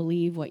what you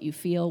believe, what you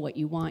feel, what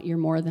you want. You're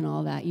more than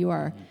all that. You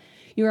are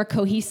a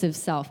cohesive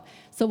self.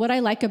 So what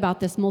I like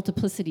about this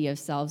multiplicity of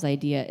selves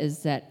idea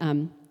is that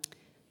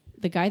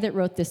the guy that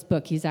wrote this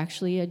book, he's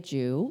actually a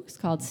Jew. It's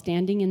called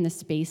Standing in the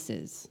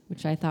Spaces,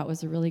 which I thought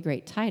was a really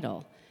great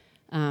title.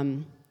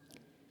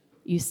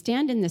 You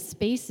stand in the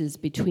spaces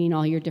between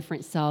all your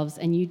different selves,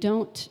 and you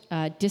don't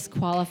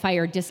disqualify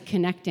or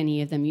disconnect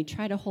any of them. You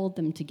try to hold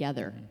them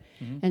together.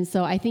 Mm-hmm. And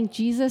so I think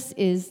Jesus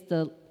is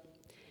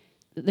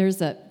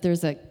there's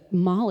a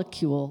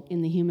molecule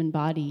in the human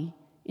body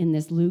in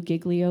this Lou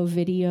Giglio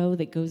video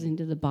that goes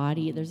into the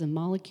body. There's a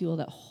molecule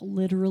that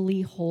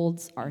literally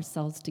holds our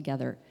cells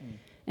together. Mm.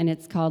 And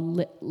it's called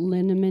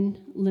laminin.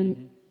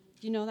 Do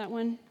you know that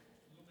one?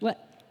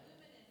 What?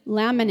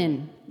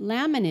 Laminin.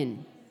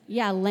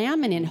 Yeah,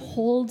 laminin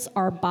holds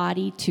our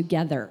body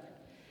together.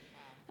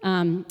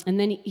 And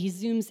then he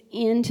zooms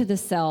into the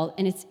cell,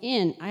 and it's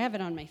in. I have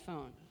it on my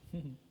phone.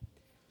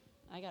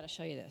 I got to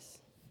show you this.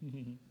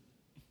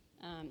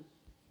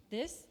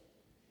 This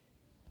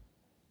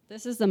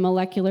is the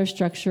molecular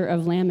structure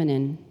of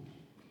laminin.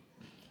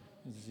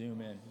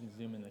 Zoom in. You can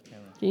zoom in the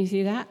camera. Can you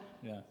see that?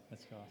 Yeah,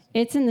 that's awesome.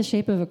 It's in the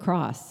shape of a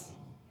cross.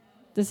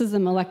 This is the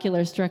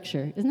molecular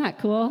structure. Isn't that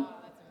cool?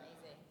 That's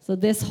amazing. So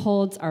this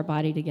holds our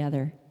body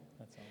together.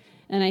 That's awesome.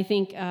 And I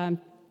think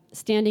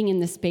standing in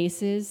the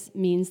spaces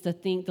means the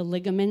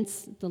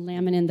ligaments, the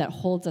laminin that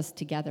holds us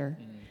together,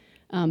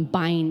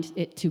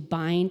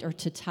 bind or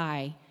to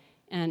tie.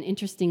 And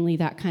interestingly,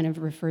 that kind of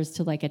refers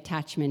to like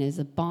attachment is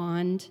a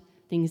bond,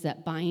 things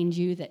that bind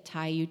you, that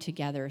tie you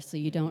together so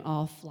you don't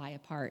all fly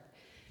apart.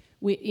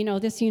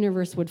 This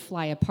universe would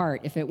fly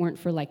apart if it weren't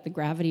for like the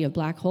gravity of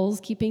black holes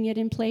keeping it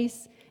in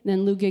place. And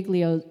then Lou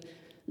Giglio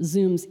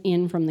zooms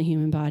in from the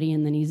human body,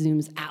 and then he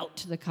zooms out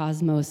to the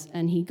cosmos,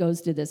 and he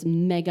goes to this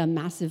mega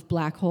massive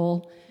black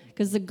hole.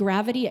 Because the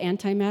gravity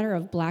antimatter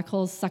of black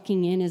holes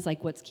sucking in is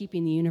like what's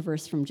keeping the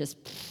universe from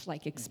just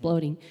like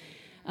exploding.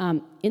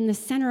 In the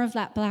center of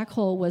that black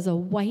hole was a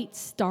white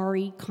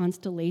starry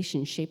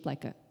constellation shaped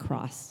like a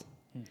cross.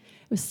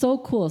 It was so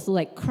cool. So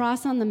like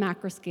cross on the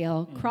macro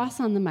scale, cross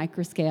on the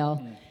micro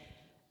scale.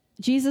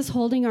 Jesus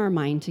holding our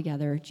mind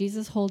together,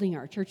 Jesus holding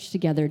our church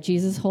together,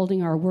 Jesus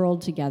holding our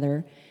world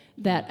together.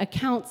 that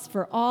accounts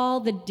for all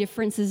the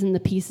differences in the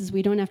pieces.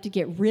 We don't have to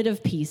get rid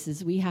of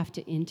pieces. We have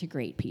to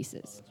integrate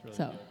pieces. Really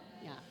so,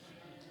 yeah.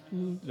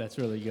 That's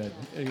really good.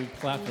 You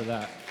clap for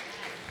that.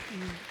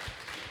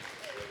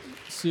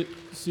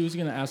 Sue's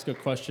going to ask a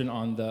question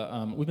on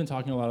the. We've been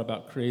talking a lot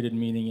about created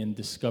meaning and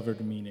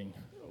discovered meaning.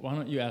 Why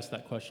don't you ask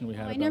that question we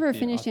had? I about never the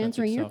finished authentic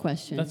answering your self?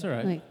 question. That's all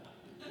right. Like,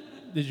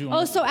 Did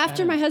you? so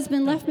after my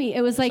husband left me,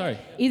 it was like Sorry.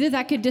 either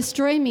that could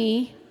destroy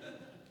me,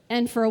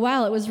 and for a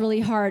while it was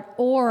really hard,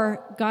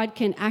 or God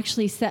can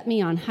actually set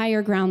me on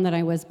higher ground than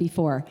I was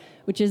before,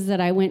 which is that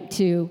I went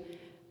to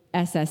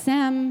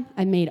SSM,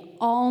 I made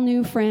all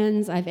new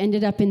friends, I've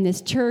ended up in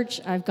this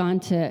church, I've gone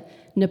to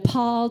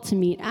Nepal to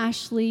meet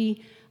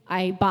Ashley,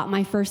 I bought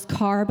my first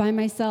car by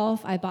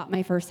myself, I bought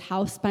my first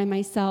house by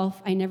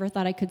myself, I never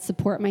thought I could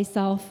support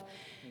myself.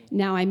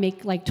 Now I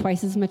make like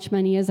twice as much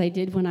money as I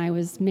did when I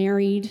was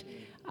married.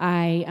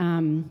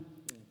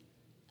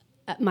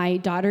 My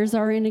daughters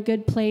are in a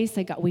good place.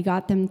 We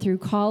got them through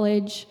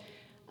college.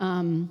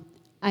 I'm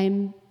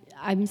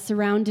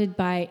surrounded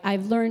by.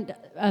 I've learned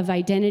of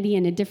identity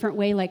in a different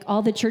way. Like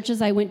all the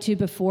churches I went to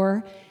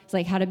before, it's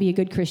like how to be a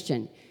good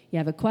Christian. You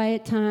have a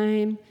quiet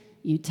time.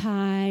 You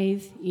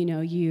tithe.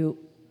 You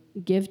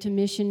give to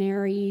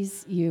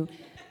missionaries. You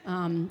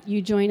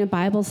join a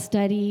Bible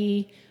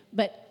study.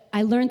 But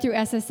I learned through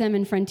SSM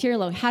and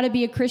Frontierlo how to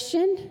be a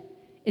Christian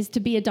is to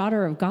be a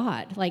daughter of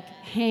God. Like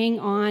hang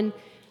on.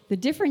 The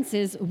difference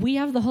is we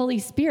have the Holy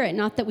Spirit,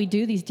 not that we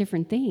do these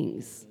different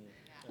things.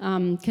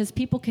 Because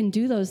people can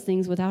do those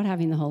things without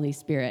having the Holy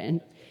Spirit.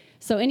 And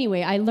so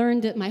anyway, I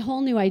learned my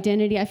whole new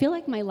identity. I feel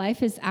like my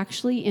life is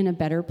actually in a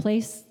better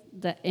place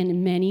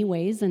in many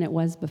ways than it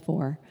was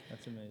before.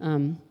 That's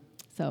amazing.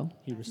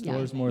 He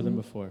restores more than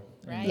before.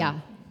 Right.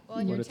 Yeah. Well,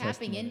 and you're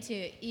tapping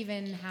into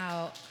even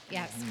how,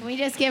 yes, can we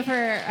just give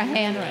her a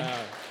hand?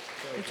 Yeah.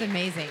 It's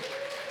amazing.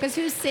 Because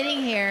who's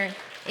sitting here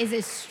is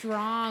a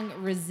strong,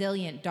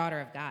 resilient daughter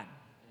of God,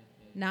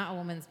 not a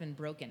woman that's been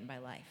broken by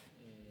life.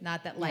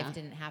 Not that life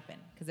didn't happen,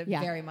 because it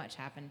very much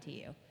happened to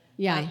you.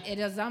 Yeah. But it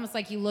was almost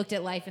like you looked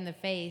at life in the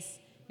face.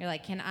 You're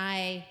like, can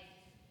I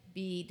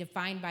be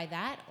defined by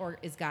that, or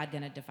is God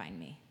going to define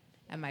me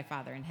and my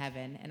Father in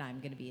heaven, and I'm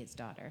going to be his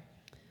daughter?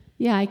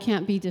 Yeah, I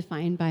can't be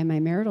defined by my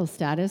marital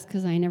status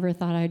because I never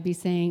thought I'd be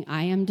saying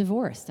I am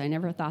divorced. I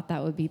never thought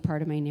that would be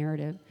part of my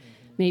narrative.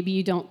 Maybe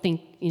you don't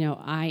think,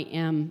 I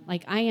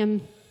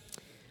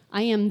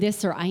am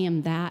this or I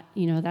am that.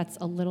 That's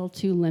a little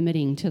too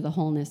limiting to the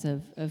wholeness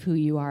of who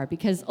you are,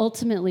 because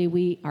ultimately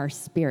we are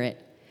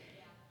spirit.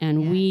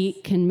 And we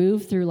can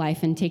move through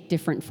life and take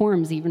different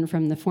forms, even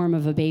from the form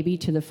of a baby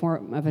to the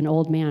form of an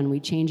old man. We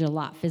change a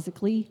lot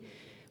physically.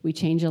 We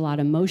change a lot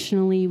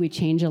emotionally. We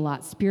change a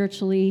lot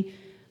spiritually.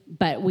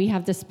 But we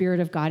have the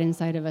Spirit of God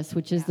inside of us,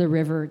 which is the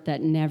river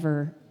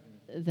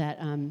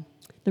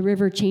the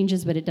river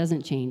changes, but it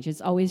doesn't change.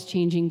 It's always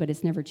changing, but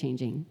it's never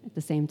changing at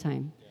the same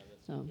time.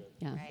 So,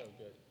 yeah. Right.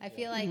 I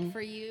feel like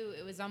for you,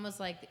 it was almost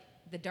like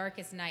the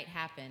darkest night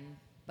happened,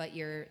 but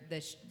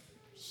the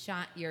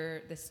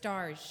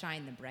stars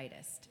shine the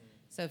brightest.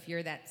 So if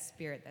you're that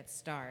spirit, that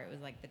star, it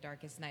was like the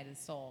darkest night of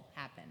the soul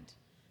happened,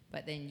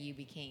 but then you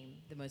became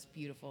the most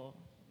beautiful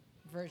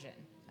version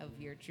of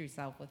your true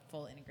self with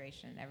full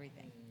integration and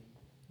everything,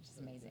 which is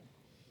amazing.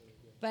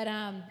 But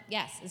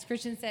yes, as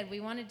Christian said, we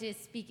wanted to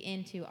speak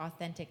into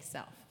authentic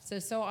self.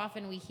 So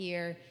often we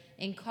hear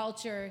in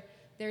culture,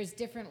 there's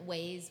different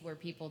ways where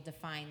people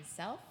define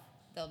self.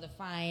 They'll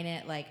define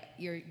it like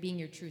you're being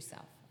your true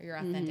self, or your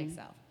authentic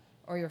self,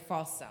 or your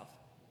false self.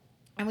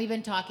 And we've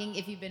been talking,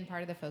 if you've been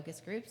part of the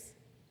focus groups,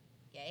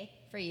 yay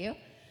for you,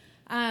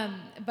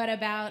 but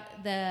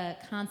about the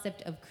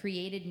concept of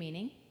created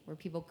meaning, where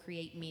people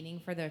create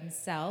meaning for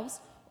themselves,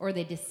 or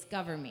they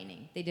discover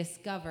meaning. They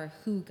discover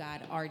who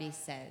God already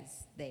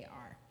says they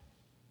are.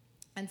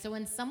 And so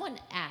when someone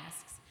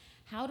asks,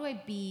 how do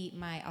I be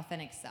my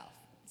authentic self?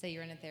 Say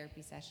you're in a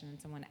therapy session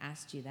and someone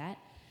asked you that.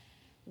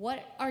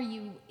 What are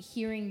you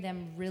hearing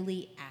them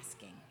really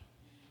asking?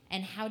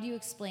 And how do you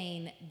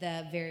explain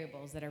the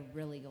variables that are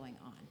really going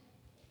on?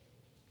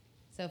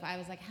 So if I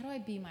was like, how do I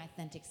be my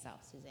authentic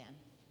self, Suzanne?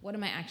 What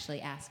am I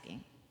actually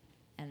asking?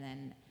 And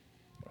then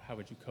how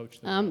would you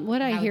coach them?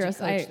 What I how hear would is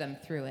you coach them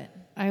through it?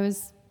 I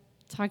was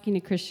talking to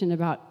Christian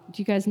about,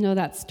 do you guys know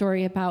that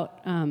story about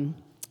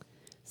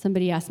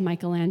somebody asked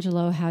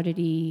Michelangelo, how did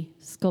he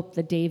sculpt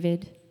the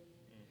David?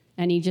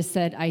 And he just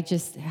said, I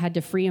just had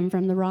to free him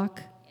from the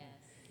rock.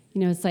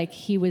 Yes. It's like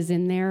he was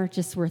in there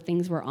just where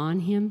things were on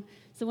him.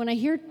 So when I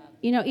hear,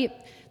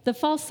 the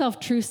false self,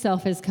 true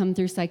self has come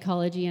through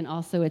psychology, and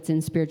also it's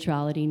in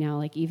spirituality now.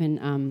 Like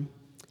even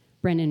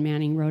Brennan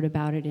Manning wrote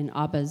about it in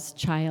Abba's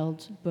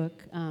Child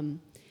book.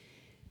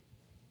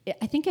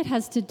 I think it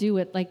has to do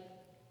with, like,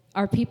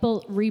 are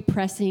people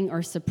repressing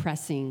or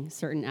suppressing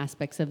certain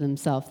aspects of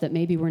themselves that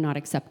maybe were not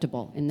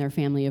acceptable in their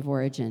family of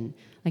origin?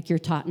 Like you're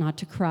taught not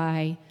to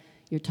cry,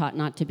 you're taught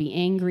not to be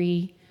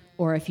angry,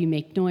 or if you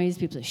make noise,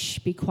 people say, shh,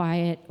 be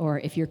quiet. Or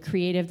if you're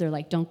creative, they're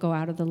like, don't go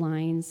out of the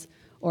lines.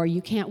 or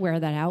you can't wear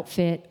that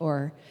outfit,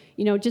 or,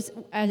 just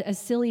as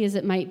silly as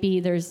it might be,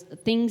 there's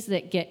things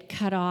that get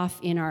cut off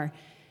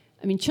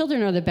in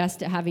children are the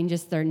best at having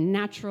just their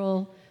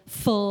natural,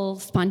 full,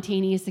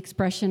 spontaneous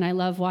expression. I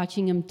love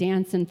watching them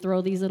dance and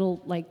throw these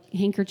little,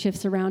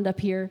 handkerchiefs around up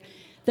here.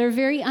 They're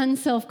very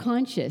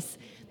unself-conscious.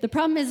 The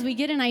problem is we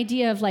get an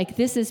idea of,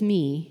 this is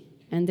me,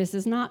 and this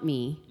is not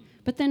me.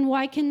 But then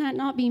why can that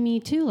not be me,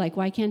 too?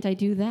 Why can't I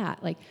do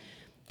that?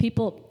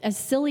 People, as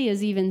silly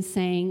as even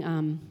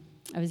saying,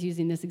 I was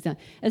using this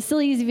example, as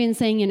silly as even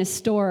saying in a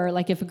store,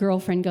 if a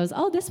girlfriend goes,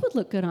 oh, this would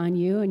look good on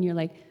you, and you're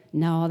like,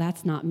 no,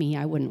 that's not me,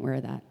 I wouldn't wear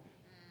that.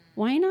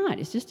 Why not?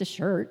 It's just a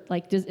shirt.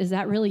 Is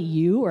that really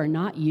you or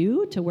not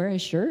you to wear a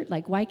shirt?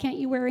 Why can't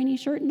you wear any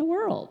shirt in the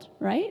world,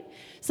 right?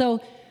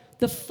 So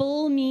the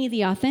full me,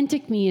 the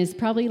authentic me is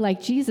probably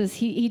like Jesus.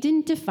 He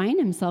didn't define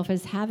himself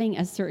as having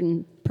a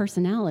certain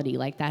personality,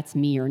 that's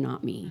me or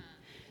not me.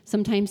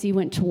 Sometimes he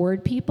went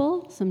toward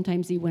people.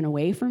 Sometimes he went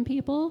away from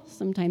people.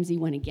 Sometimes he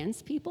went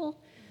against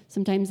people.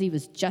 Sometimes he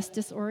was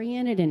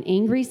justice-oriented and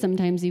angry.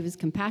 Sometimes he was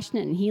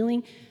compassionate and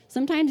healing.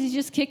 Sometimes he's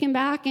just kicking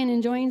back and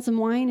enjoying some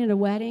wine at a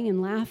wedding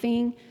and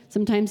laughing.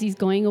 Sometimes he's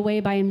going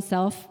away by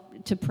himself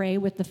to pray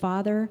with the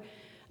Father.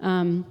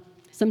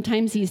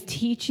 Sometimes he's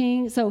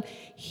teaching. So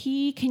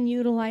he can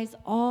utilize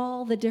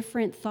all the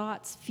different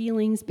thoughts,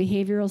 feelings,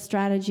 behavioral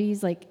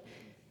strategies,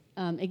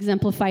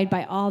 exemplified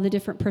by all the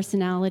different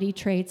personality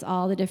traits,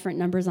 all the different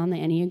numbers on the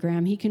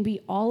Enneagram. He can be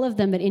all of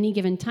them at any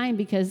given time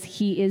because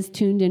he is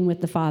tuned in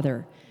with the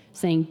Father,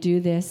 saying, do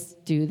this,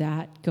 do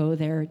that, go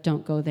there,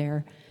 don't go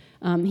there.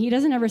 He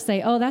doesn't ever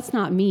say, oh, that's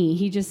not me.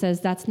 He just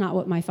says, that's not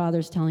what my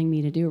Father's telling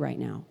me to do right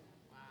now.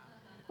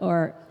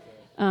 Or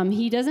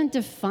he doesn't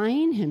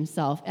define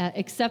himself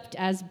except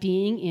as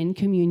being in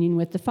communion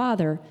with the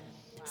Father.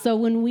 So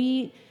when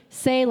we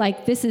say,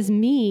 this is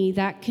me,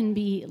 that can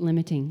be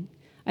limiting.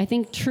 I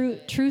think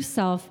true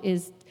self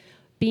is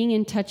being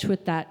in touch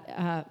with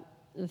that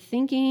the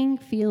thinking,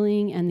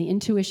 feeling, and the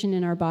intuition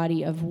in our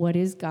body of what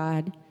is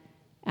God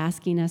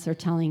asking us or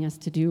telling us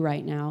to do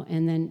right now,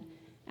 and then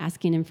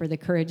asking him for the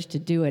courage to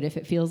do it if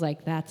it feels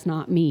like that's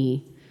not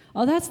me.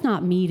 Oh, that's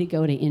not me to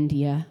go to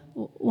India.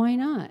 Why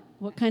not?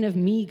 What kind of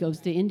me goes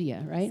to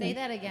India, right? Say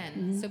that again.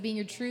 Mm-hmm. So being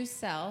your true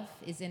self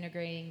is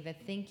integrating the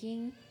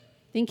thinking,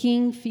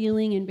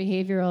 feeling, and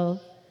behavioral.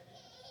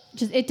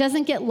 It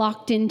doesn't get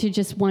locked into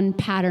just one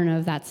pattern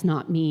of that's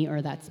not me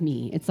or that's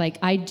me. It's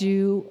I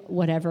do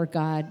whatever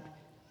God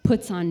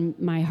puts on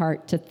my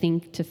heart to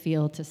think, to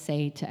feel, to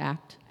say, to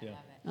act. Yeah.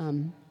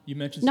 You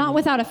mentioned not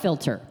without a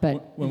filter,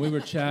 but when we were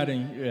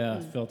chatting,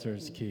 filter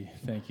is key.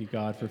 Thank you,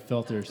 God, for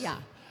filters.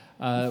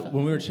 Yeah.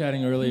 When we were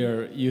chatting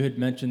earlier, you had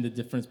mentioned the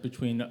difference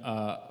between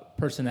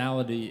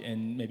personality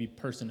and maybe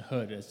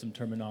personhood as some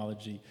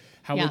terminology.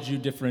 How would you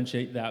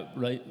differentiate that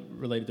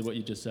related to what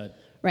you just said?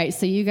 Right,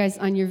 so you guys,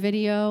 on your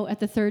video at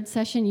the third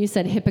session, you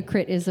said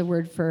hypocrite is a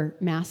word for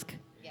mask.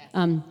 Yes.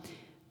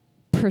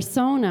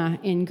 Persona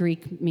in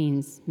Greek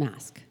means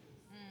mask.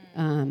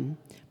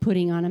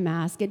 Putting on a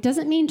mask. It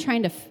doesn't mean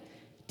trying to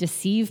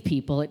deceive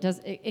people.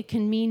 It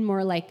can mean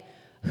more like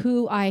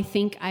who I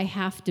think I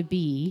have to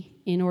be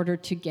in order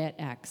to get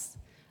X.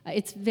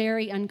 It's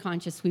very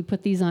unconscious. We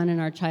put these on in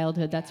our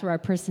childhood. That's where our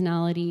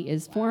personality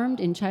is formed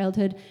in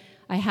childhood.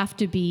 I have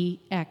to be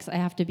X. I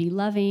have to be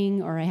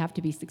loving, or I have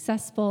to be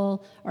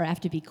successful, or I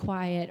have to be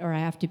quiet, or I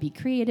have to be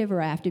creative,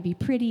 or I have to be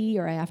pretty,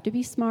 or I have to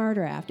be smart,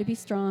 or I have to be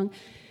strong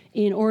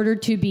in order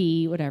to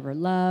be whatever,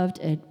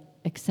 loved,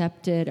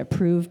 accepted,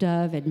 approved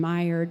of,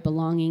 admired,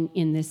 belonging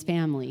in this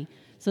family.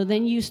 So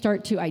then you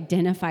start to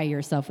identify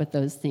yourself with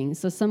those things.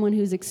 So someone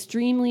who's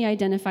extremely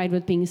identified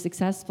with being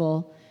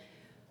successful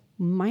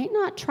might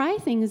not try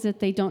things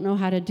that they don't know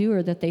how to do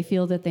or that they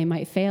feel that they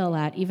might fail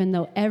at, even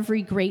though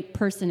every great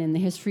person in the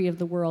history of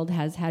the world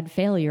has had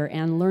failure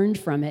and learned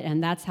from it,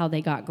 and that's how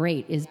they got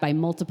great, is by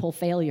multiple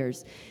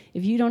failures.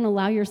 If you don't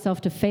allow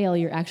yourself to fail,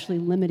 you're actually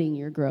limiting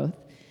your growth.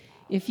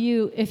 If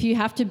you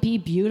have to be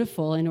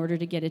beautiful in order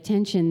to get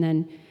attention,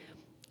 then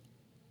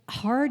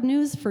hard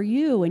news for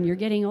you when you're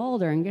getting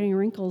older and getting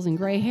wrinkles and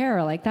gray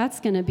hair. That's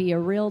going to be a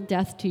real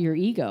death to your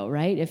ego,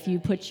 right? If you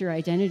put your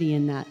identity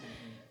in that.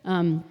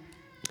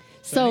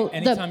 So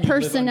the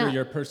personality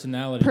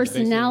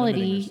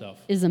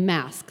is a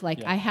mask.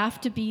 I have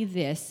to be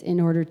this in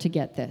order to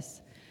get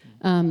this.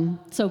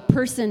 So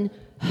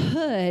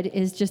personhood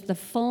is just the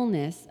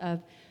fullness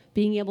of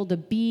being able to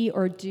be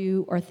or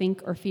do or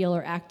think or feel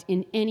or act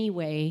in any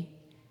way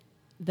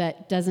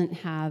that doesn't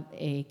have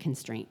a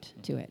constraint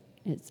to it.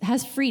 It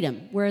has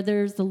freedom. Where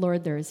there's the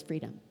Lord, there is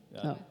freedom.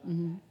 Yeah.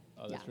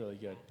 That's really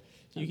good.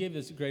 You gave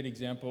this great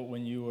example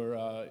when you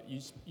were,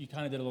 you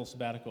kind of did a little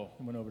sabbatical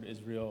and went over to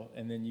Israel,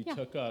 and then you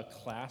took a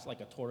class,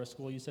 like a Torah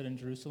school, you said, in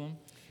Jerusalem.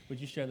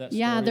 Would you share that story?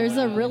 Yeah, there's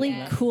a really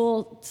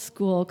cool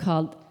school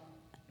called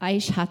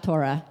Aish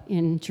HaTorah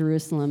in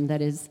Jerusalem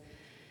that is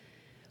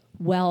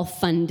well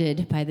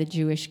funded by the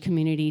Jewish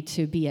community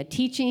to be a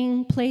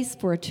teaching place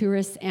for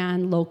tourists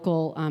and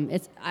local.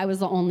 I was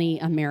the only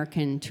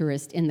American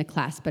tourist in the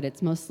class, but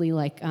it's mostly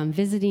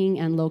visiting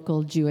and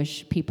local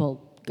Jewish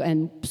people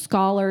and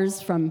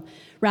scholars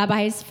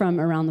rabbis from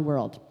around the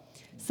world.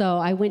 So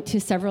I went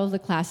to several of the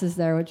classes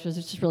there, which was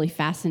just really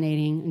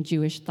fascinating in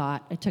Jewish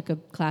thought. I took a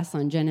class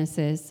on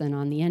Genesis and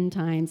on the end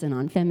times and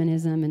on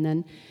feminism. And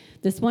then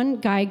this one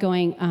guy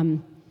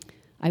going,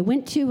 I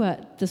went to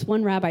this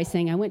one rabbi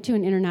saying, I went to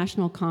an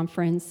international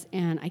conference,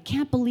 and I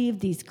can't believe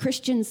these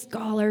Christian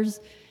scholars,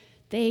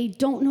 they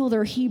don't know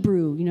their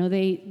Hebrew. You know,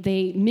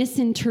 they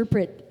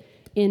misinterpret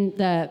in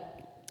the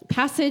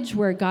passage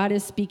where God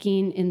is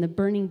speaking in the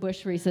burning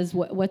bush where he says,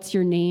 what's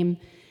your name?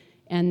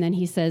 And then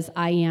he says,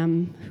 I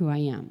am who I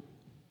am.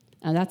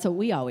 That's what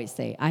we always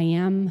say, I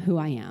am who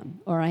I am,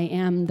 or I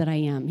am that I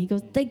am. He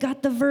goes, they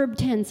got the verb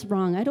tense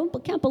wrong.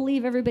 Can't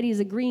believe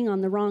everybody's agreeing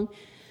on the wrong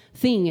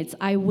thing. It's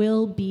I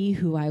will be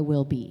who I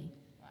will be.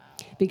 Wow.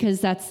 Because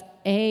that's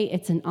A,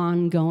 it's an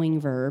ongoing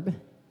verb,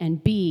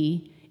 and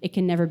B, it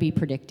can never be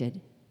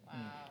predicted. Wow.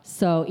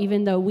 So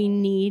even though we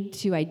need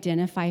to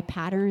identify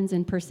patterns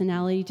in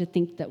personality to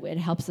think that it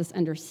helps us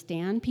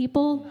understand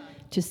people,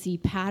 to see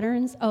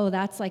patterns, oh,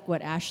 that's like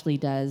what Ashley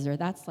does, or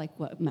that's like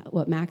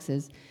what Max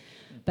is.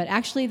 But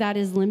actually that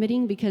is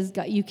limiting because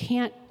you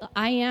can't,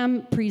 I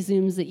am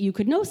presumes that you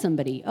could know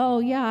somebody. Oh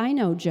yeah, I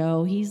know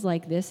Joe, he's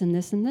like this and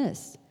this and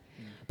this.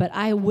 But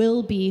I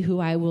will be who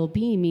I will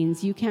be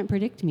means you can't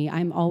predict me.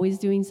 I'm always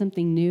doing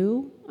something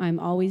new. I'm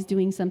always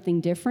doing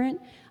something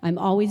different. I'm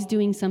always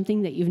doing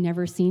something that you've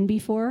never seen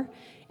before.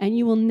 And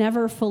you will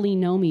never fully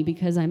know me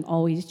because I'm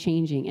always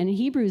changing. And in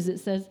Hebrews it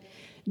says,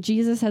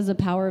 Jesus has the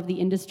power of the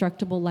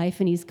indestructible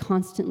life, and he's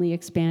constantly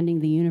expanding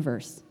the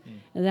universe.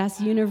 And that's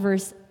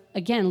universe,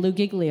 again, Lou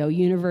Giglio,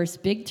 universe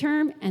big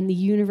term, and the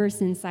universe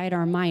inside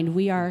our mind.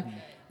 We are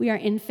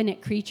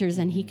infinite creatures,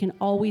 and he can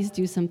always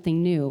do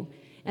something new.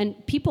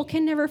 And people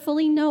can never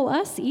fully know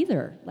us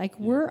either. Like,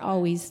 we're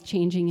always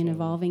changing and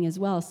evolving as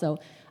well. So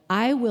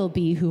I will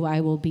be who I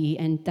will be,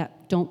 and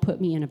that don't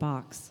put me in a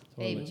box.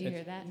 Babe, did you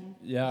hear that?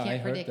 Yeah, you can't I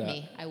heard predict that.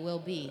 me. I will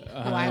be who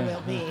I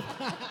will be.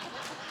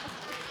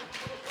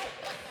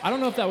 I don't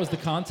know if that was the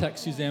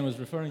context Suzanne was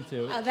referring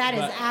to. That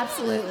is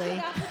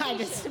absolutely. I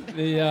just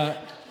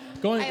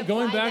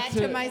going back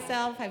to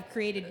myself. I've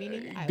created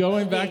meaning.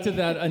 Going back to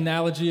that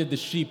analogy of the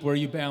sheep, where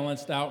you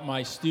balanced out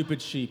my stupid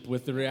sheep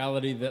with the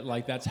reality that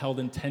that's held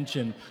in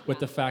tension with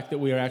the fact that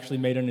we are actually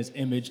made in his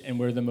image, and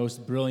we're the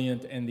most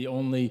brilliant and the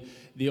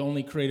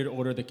only created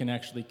order that can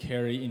actually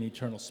carry an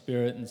eternal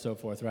spirit and so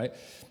forth, right?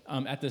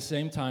 At the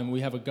same time,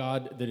 we have a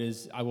God that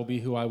is, I will be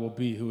who I will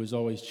be, who is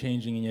always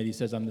changing, and yet he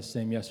says, I'm the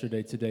same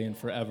yesterday, today, and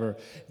forever,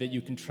 that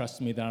you can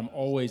trust me, that I'm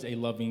always a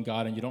loving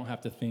God, and you don't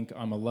have to think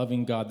I'm a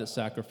loving God that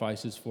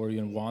sacrifices for you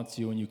and wants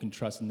you, and you can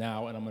trust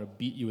now, and I'm going to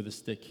beat you with a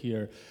stick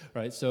here,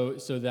 right? So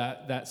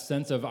that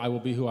sense of I will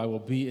be who I will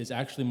be is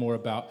actually more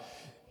about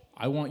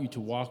I want you to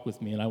walk with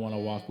me, and I want to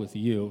walk with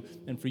you.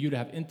 And for you to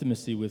have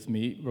intimacy with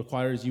me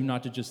requires you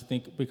not to just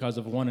think because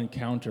of one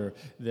encounter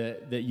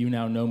that you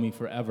now know me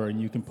forever and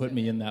you can put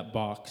me in that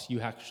box. You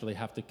actually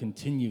have to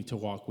continue to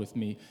walk with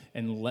me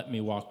and let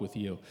me walk with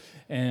you.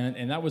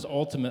 And that was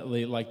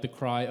ultimately like the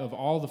cry of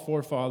all the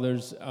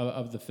forefathers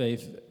of the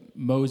faith,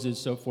 Moses,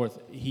 so forth.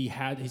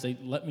 He's like,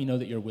 let me know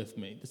that you're with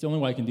me. That's the only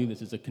way I can do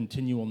this, is a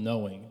continual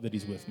knowing that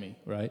he's with me,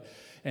 right?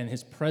 And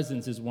his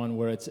presence is one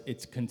where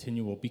it's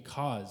continual,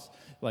 because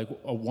like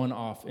a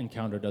one-off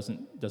encounter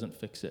doesn't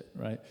fix it,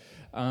 right?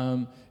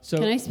 So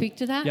can I speak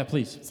to that? Yeah,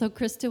 please. So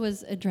Krista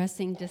was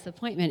addressing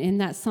disappointment. In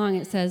that song,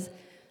 it says,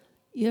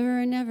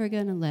 "You're never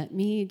gonna let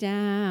me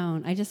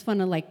down." I just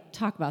want to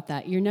talk about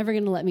that. You're never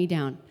gonna let me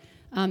down.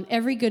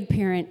 Every good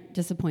parent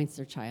disappoints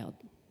their child.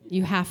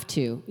 You have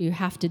to. You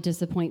have to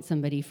disappoint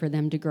somebody for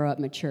them to grow up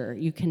mature.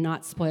 You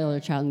cannot spoil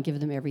their child and give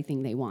them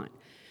everything they want.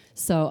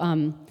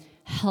 So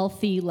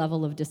healthy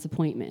level of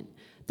disappointment.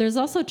 There's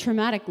also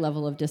traumatic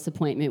level of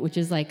disappointment, which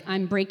is like,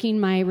 I'm breaking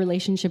my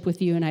relationship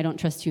with you and I don't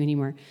trust you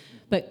anymore.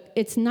 But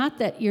it's not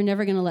that you're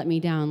never going to let me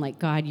down, like,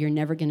 God, you're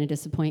never going to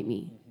disappoint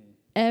me.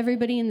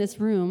 Everybody in this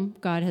room,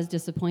 God has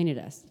disappointed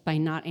us by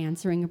not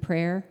answering a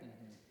prayer,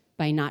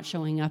 by not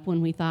showing up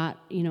when we thought,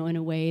 in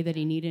a way that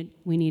we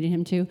needed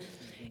him to.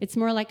 It's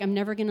more like, I'm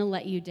never going to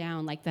let you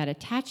down, like that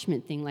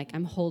attachment thing, like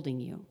I'm holding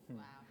you.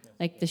 Wow.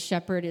 Like the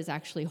shepherd is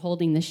actually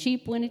holding the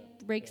sheep when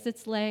it breaks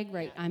its leg,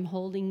 right? I'm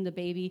holding the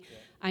baby.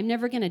 I'm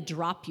never going to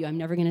drop you. I'm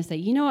never going to say,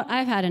 you know what,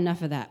 I've had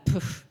enough of that.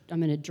 Poof, I'm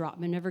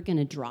never going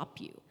to drop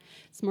you.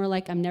 It's more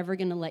like, I'm never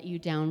going to let you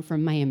down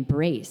from my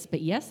embrace.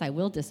 But yes, I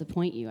will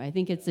disappoint you. I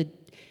think it's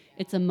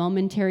a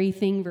momentary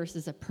thing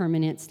versus a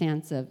permanent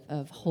stance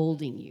of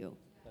holding you.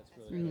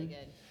 That's really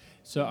good.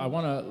 So I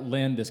want to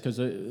land this because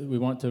we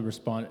want to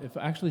respond. If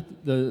actually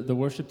the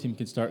worship team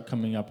can start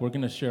coming up, we're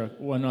going to share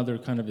one other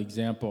kind of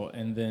example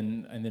and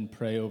then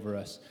pray over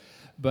us.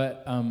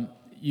 But when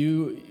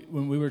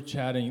we were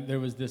chatting, there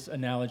was this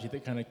analogy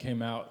that kind of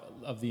came out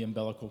of the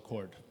umbilical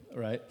cord,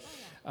 right?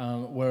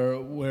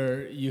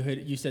 Where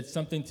you said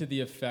something to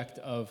the effect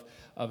of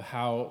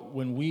how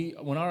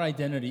when our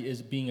identity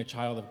is being a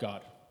child of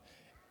God,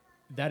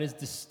 that is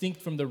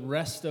distinct from the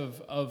rest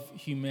of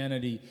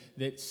humanity,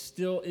 that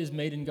still is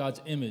made in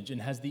God's image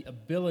and has the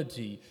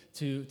ability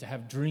to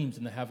have dreams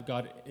and to have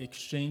God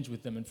exchange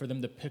with them and for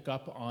them to pick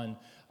up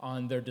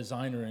on their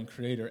designer and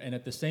creator. And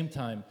at the same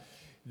time,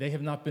 they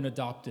have not been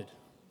adopted.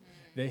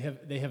 They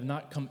have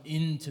not come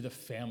into the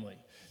family.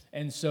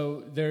 And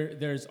so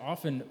there's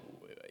often,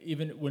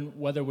 even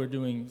whether we're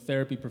doing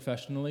therapy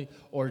professionally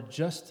or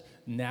just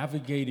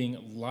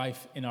navigating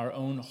life in our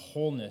own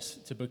wholeness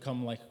to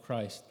become like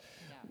Christ,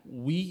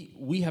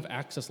 we have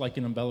access like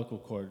an umbilical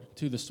cord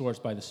to the source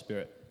by the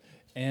Spirit.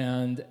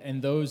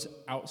 And those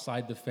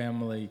outside the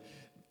family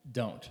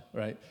don't,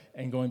 right?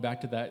 And going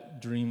back to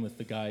that dream with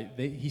the guy,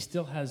 he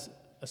still has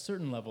a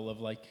certain level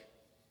of like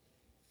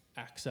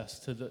access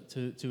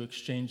to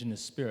exchange in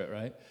his spirit,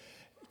 right?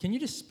 Can you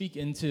just speak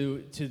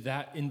into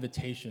that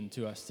invitation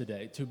to us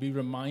today, to be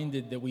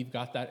reminded that we've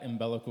got that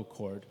umbilical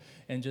cord,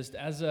 and just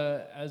as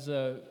a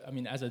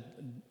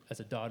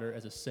daughter,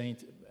 as a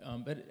saint,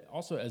 but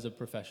also as a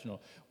professional,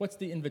 what's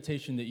the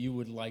invitation that you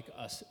would like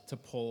us to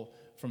pull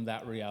from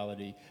that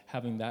reality,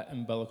 having that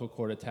umbilical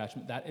cord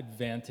attachment, that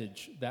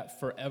advantage, that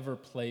forever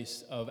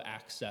place of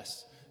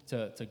access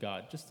to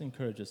God? Just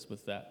encourage us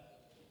with that.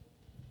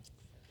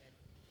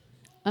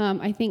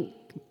 I think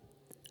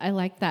I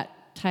like that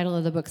title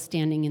of the book,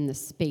 Standing in the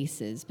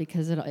Spaces,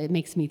 because it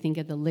makes me think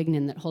of the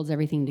lignin that holds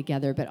everything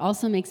together, but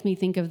also makes me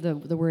think of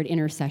the word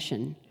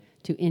intercession.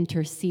 To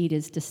intercede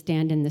is to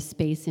stand in the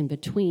space in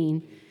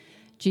between.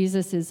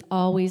 Jesus is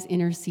always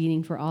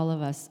interceding for all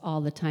of us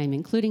all the time,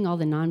 including all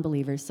the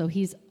non-believers. So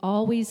he's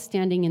always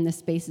standing in the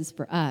spaces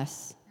for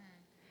us.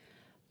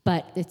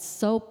 But it's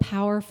so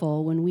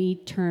powerful when we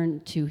turn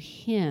to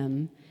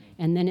him,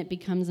 and then it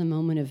becomes a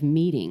moment of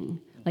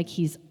meeting. Like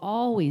he's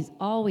always,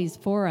 always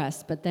for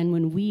us, but then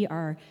when we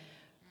are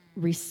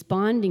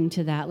responding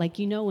to that, like,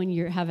 you know, when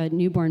you have a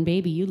newborn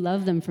baby, you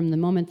love them from the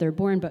moment they're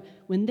born, but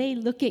when they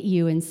look at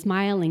you and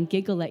smile and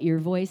giggle at your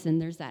voice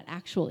and there's that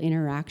actual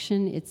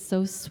interaction, it's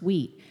so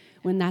sweet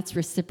when that's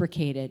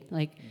reciprocated.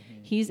 Like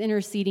he's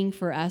interceding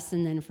for us,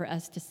 and then for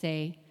us to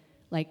say,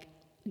 like,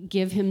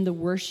 give him the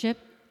worship,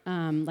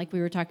 like we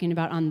were talking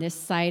about on this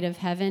side of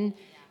heaven,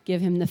 give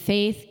him the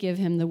faith, give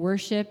him the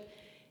worship,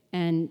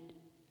 and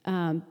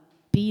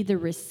be the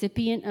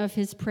recipient of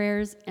his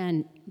prayers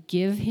and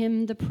give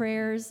him the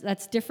prayers.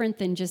 That's different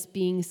than just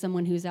being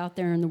someone who's out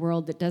there in the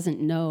world that doesn't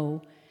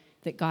know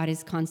that God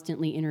is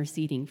constantly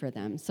interceding for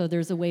them. So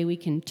there's a way we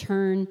can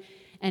turn,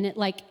 and it,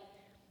 like,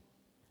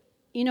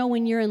 you know,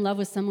 when you're in love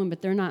with someone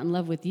but they're not in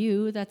love with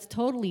you, that's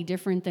totally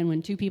different than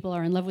when two people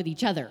are in love with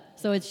each other.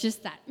 So it's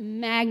just that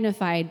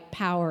magnified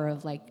power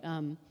of like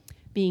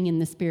being in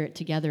the Spirit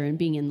together and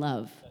being in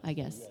love, I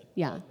guess. Good.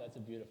 Yeah. That's a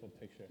beautiful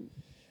picture.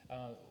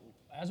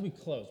 As we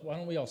close, why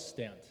don't we all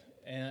stand?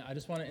 And I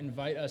just want to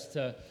invite us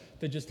to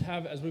just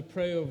have, as we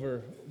pray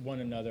over one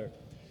another,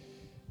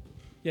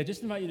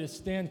 just invite you to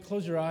stand,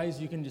 close your eyes.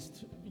 You can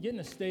just get in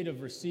a state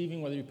of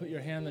receiving, whether you put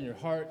your hand on your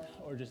heart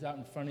or just out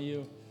in front of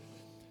you.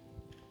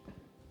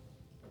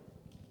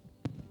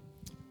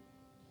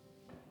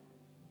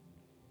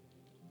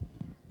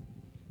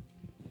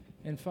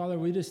 And Father,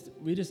 we just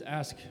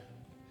ask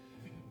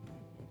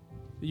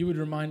that you would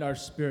remind our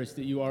spirits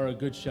that you are a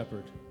good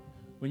shepherd.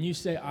 When you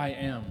say, I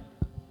am,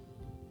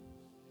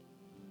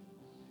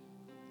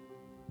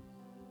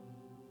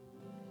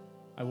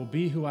 I will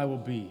be who I will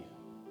be,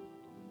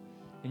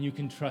 and you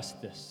can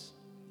trust this.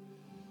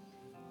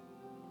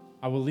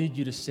 I will lead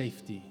you to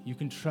safety. You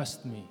can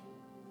trust me.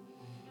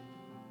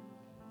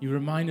 You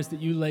remind us that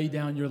you lay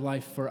down your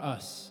life for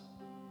us.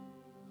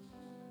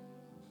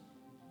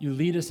 You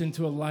lead us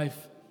into a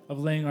life of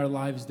laying our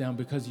lives down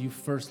because you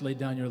first laid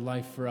down your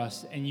life for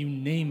us, and you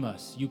name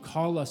us. You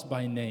call us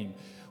by name.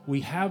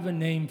 We have a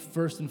name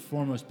first and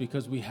foremost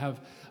because we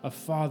have a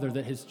Father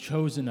that has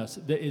chosen us,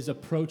 that has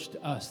approached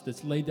us,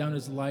 that's laid down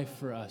his life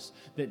for us,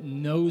 that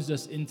knows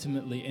us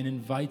intimately and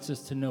invites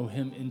us to know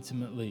him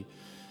intimately.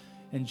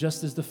 And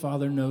just as the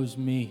Father knows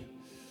me,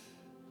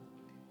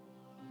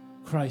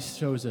 Christ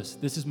shows us,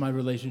 this is my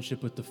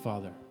relationship with the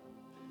Father.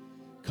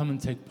 Come and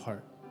take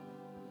part.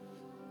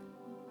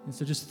 And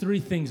so just 3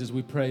 things as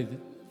we pray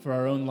for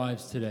our own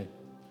lives today.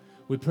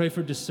 We pray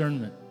for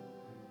discernment.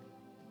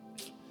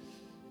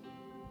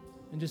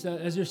 And just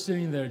as you're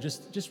sitting there,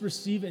 just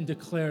receive and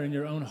declare in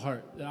your own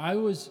heart that I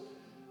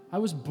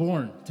was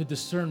born to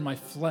discern my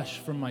flesh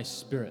from my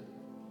spirit,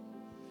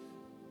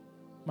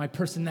 my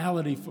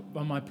personality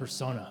from my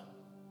persona,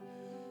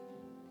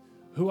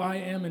 who I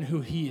am and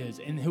who he is.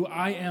 And who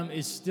I am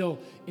is still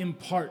in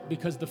part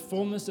because the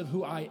fullness of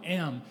who I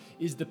am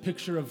is the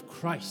picture of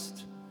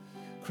Christ.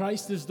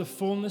 Christ is the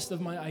fullness of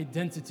my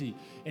identity,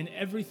 and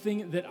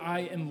everything that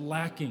I am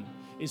lacking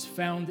is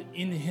found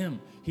in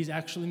him. He's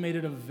actually made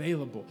it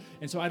available.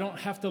 And so I don't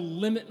have to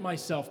limit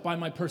myself by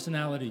my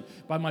personality,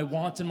 by my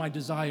wants and my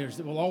desires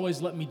that will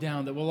always let me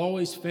down, that will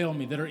always fail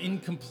me, that are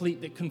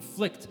incomplete, that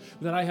conflict,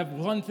 that I have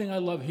one thing I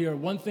love here,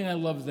 one thing I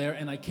love there,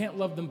 and I can't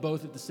love them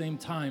both at the same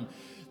time.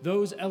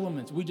 Those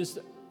elements we just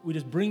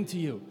bring to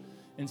you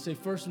and say,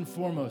 first and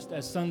foremost,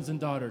 as sons and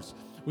daughters,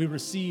 we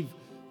receive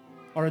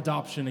our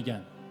adoption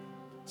again.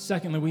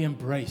 Secondly, we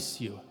embrace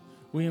you.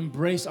 We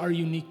embrace our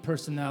unique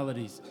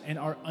personalities and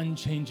our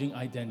unchanging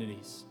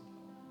identities,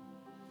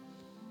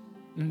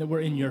 and that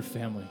we're in your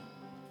family.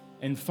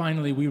 And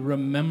finally, we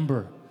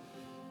remember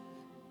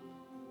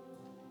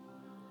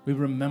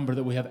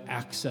that we have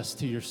access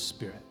to your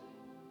Spirit.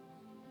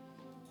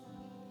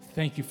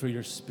 Thank you for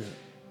your Spirit.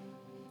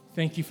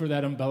 Thank you for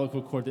that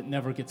umbilical cord that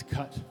never gets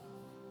cut,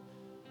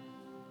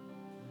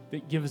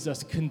 that gives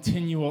us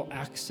continual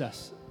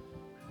access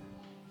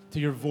to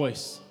your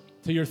voice,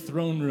 to your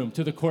throne room,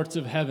 to the courts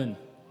of heaven,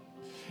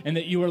 and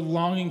that you are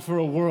longing for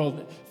a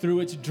world through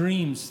its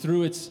dreams,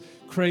 through its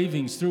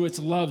cravings, through its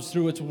loves,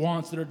 through its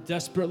wants that are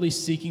desperately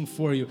seeking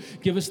for you.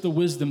 Give us the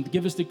wisdom,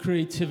 give us the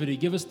creativity,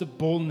 give us the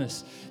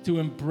boldness to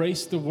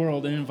embrace the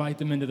world and invite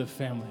them into the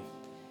family.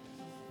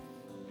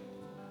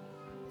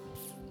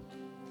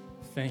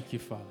 Thank you,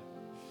 Father.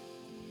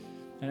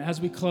 And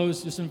as we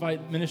close, just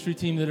invite ministry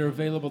team that are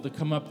available to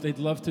come up. They'd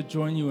love to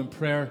join you in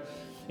prayer.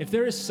 If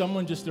there is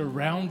someone just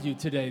around you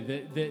today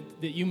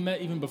that you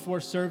met even before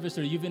service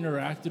or you've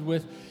interacted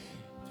with,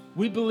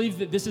 we believe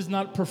that this is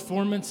not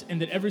performance and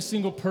that every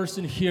single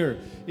person here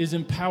is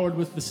empowered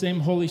with the same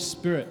Holy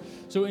Spirit.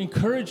 So I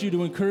encourage you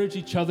to encourage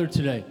each other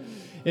today.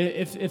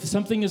 If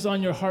something is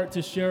on your heart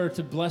to share or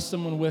to bless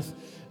someone with,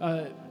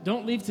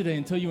 don't leave today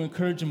until you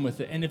encourage them with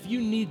it. And if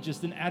you need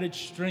just an added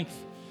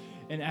strength,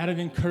 an added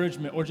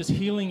encouragement, or just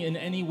healing in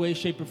any way,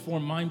 shape, or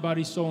form, mind,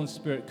 body, soul, and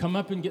spirit, come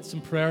up and get some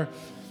prayer.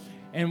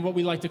 And what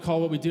we like to call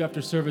what we do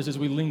after service is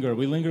we linger.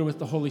 We linger with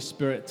the Holy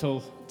Spirit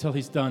till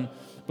he's done.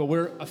 But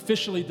we're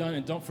officially done,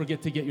 and don't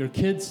forget to get your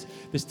kids.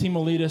 This team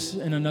will lead us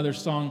in another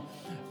song.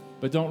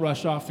 But don't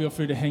rush off. Feel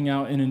free to hang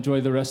out and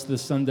enjoy the rest of the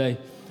Sunday.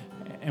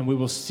 And we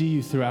will see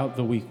you throughout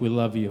the week. We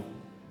love you.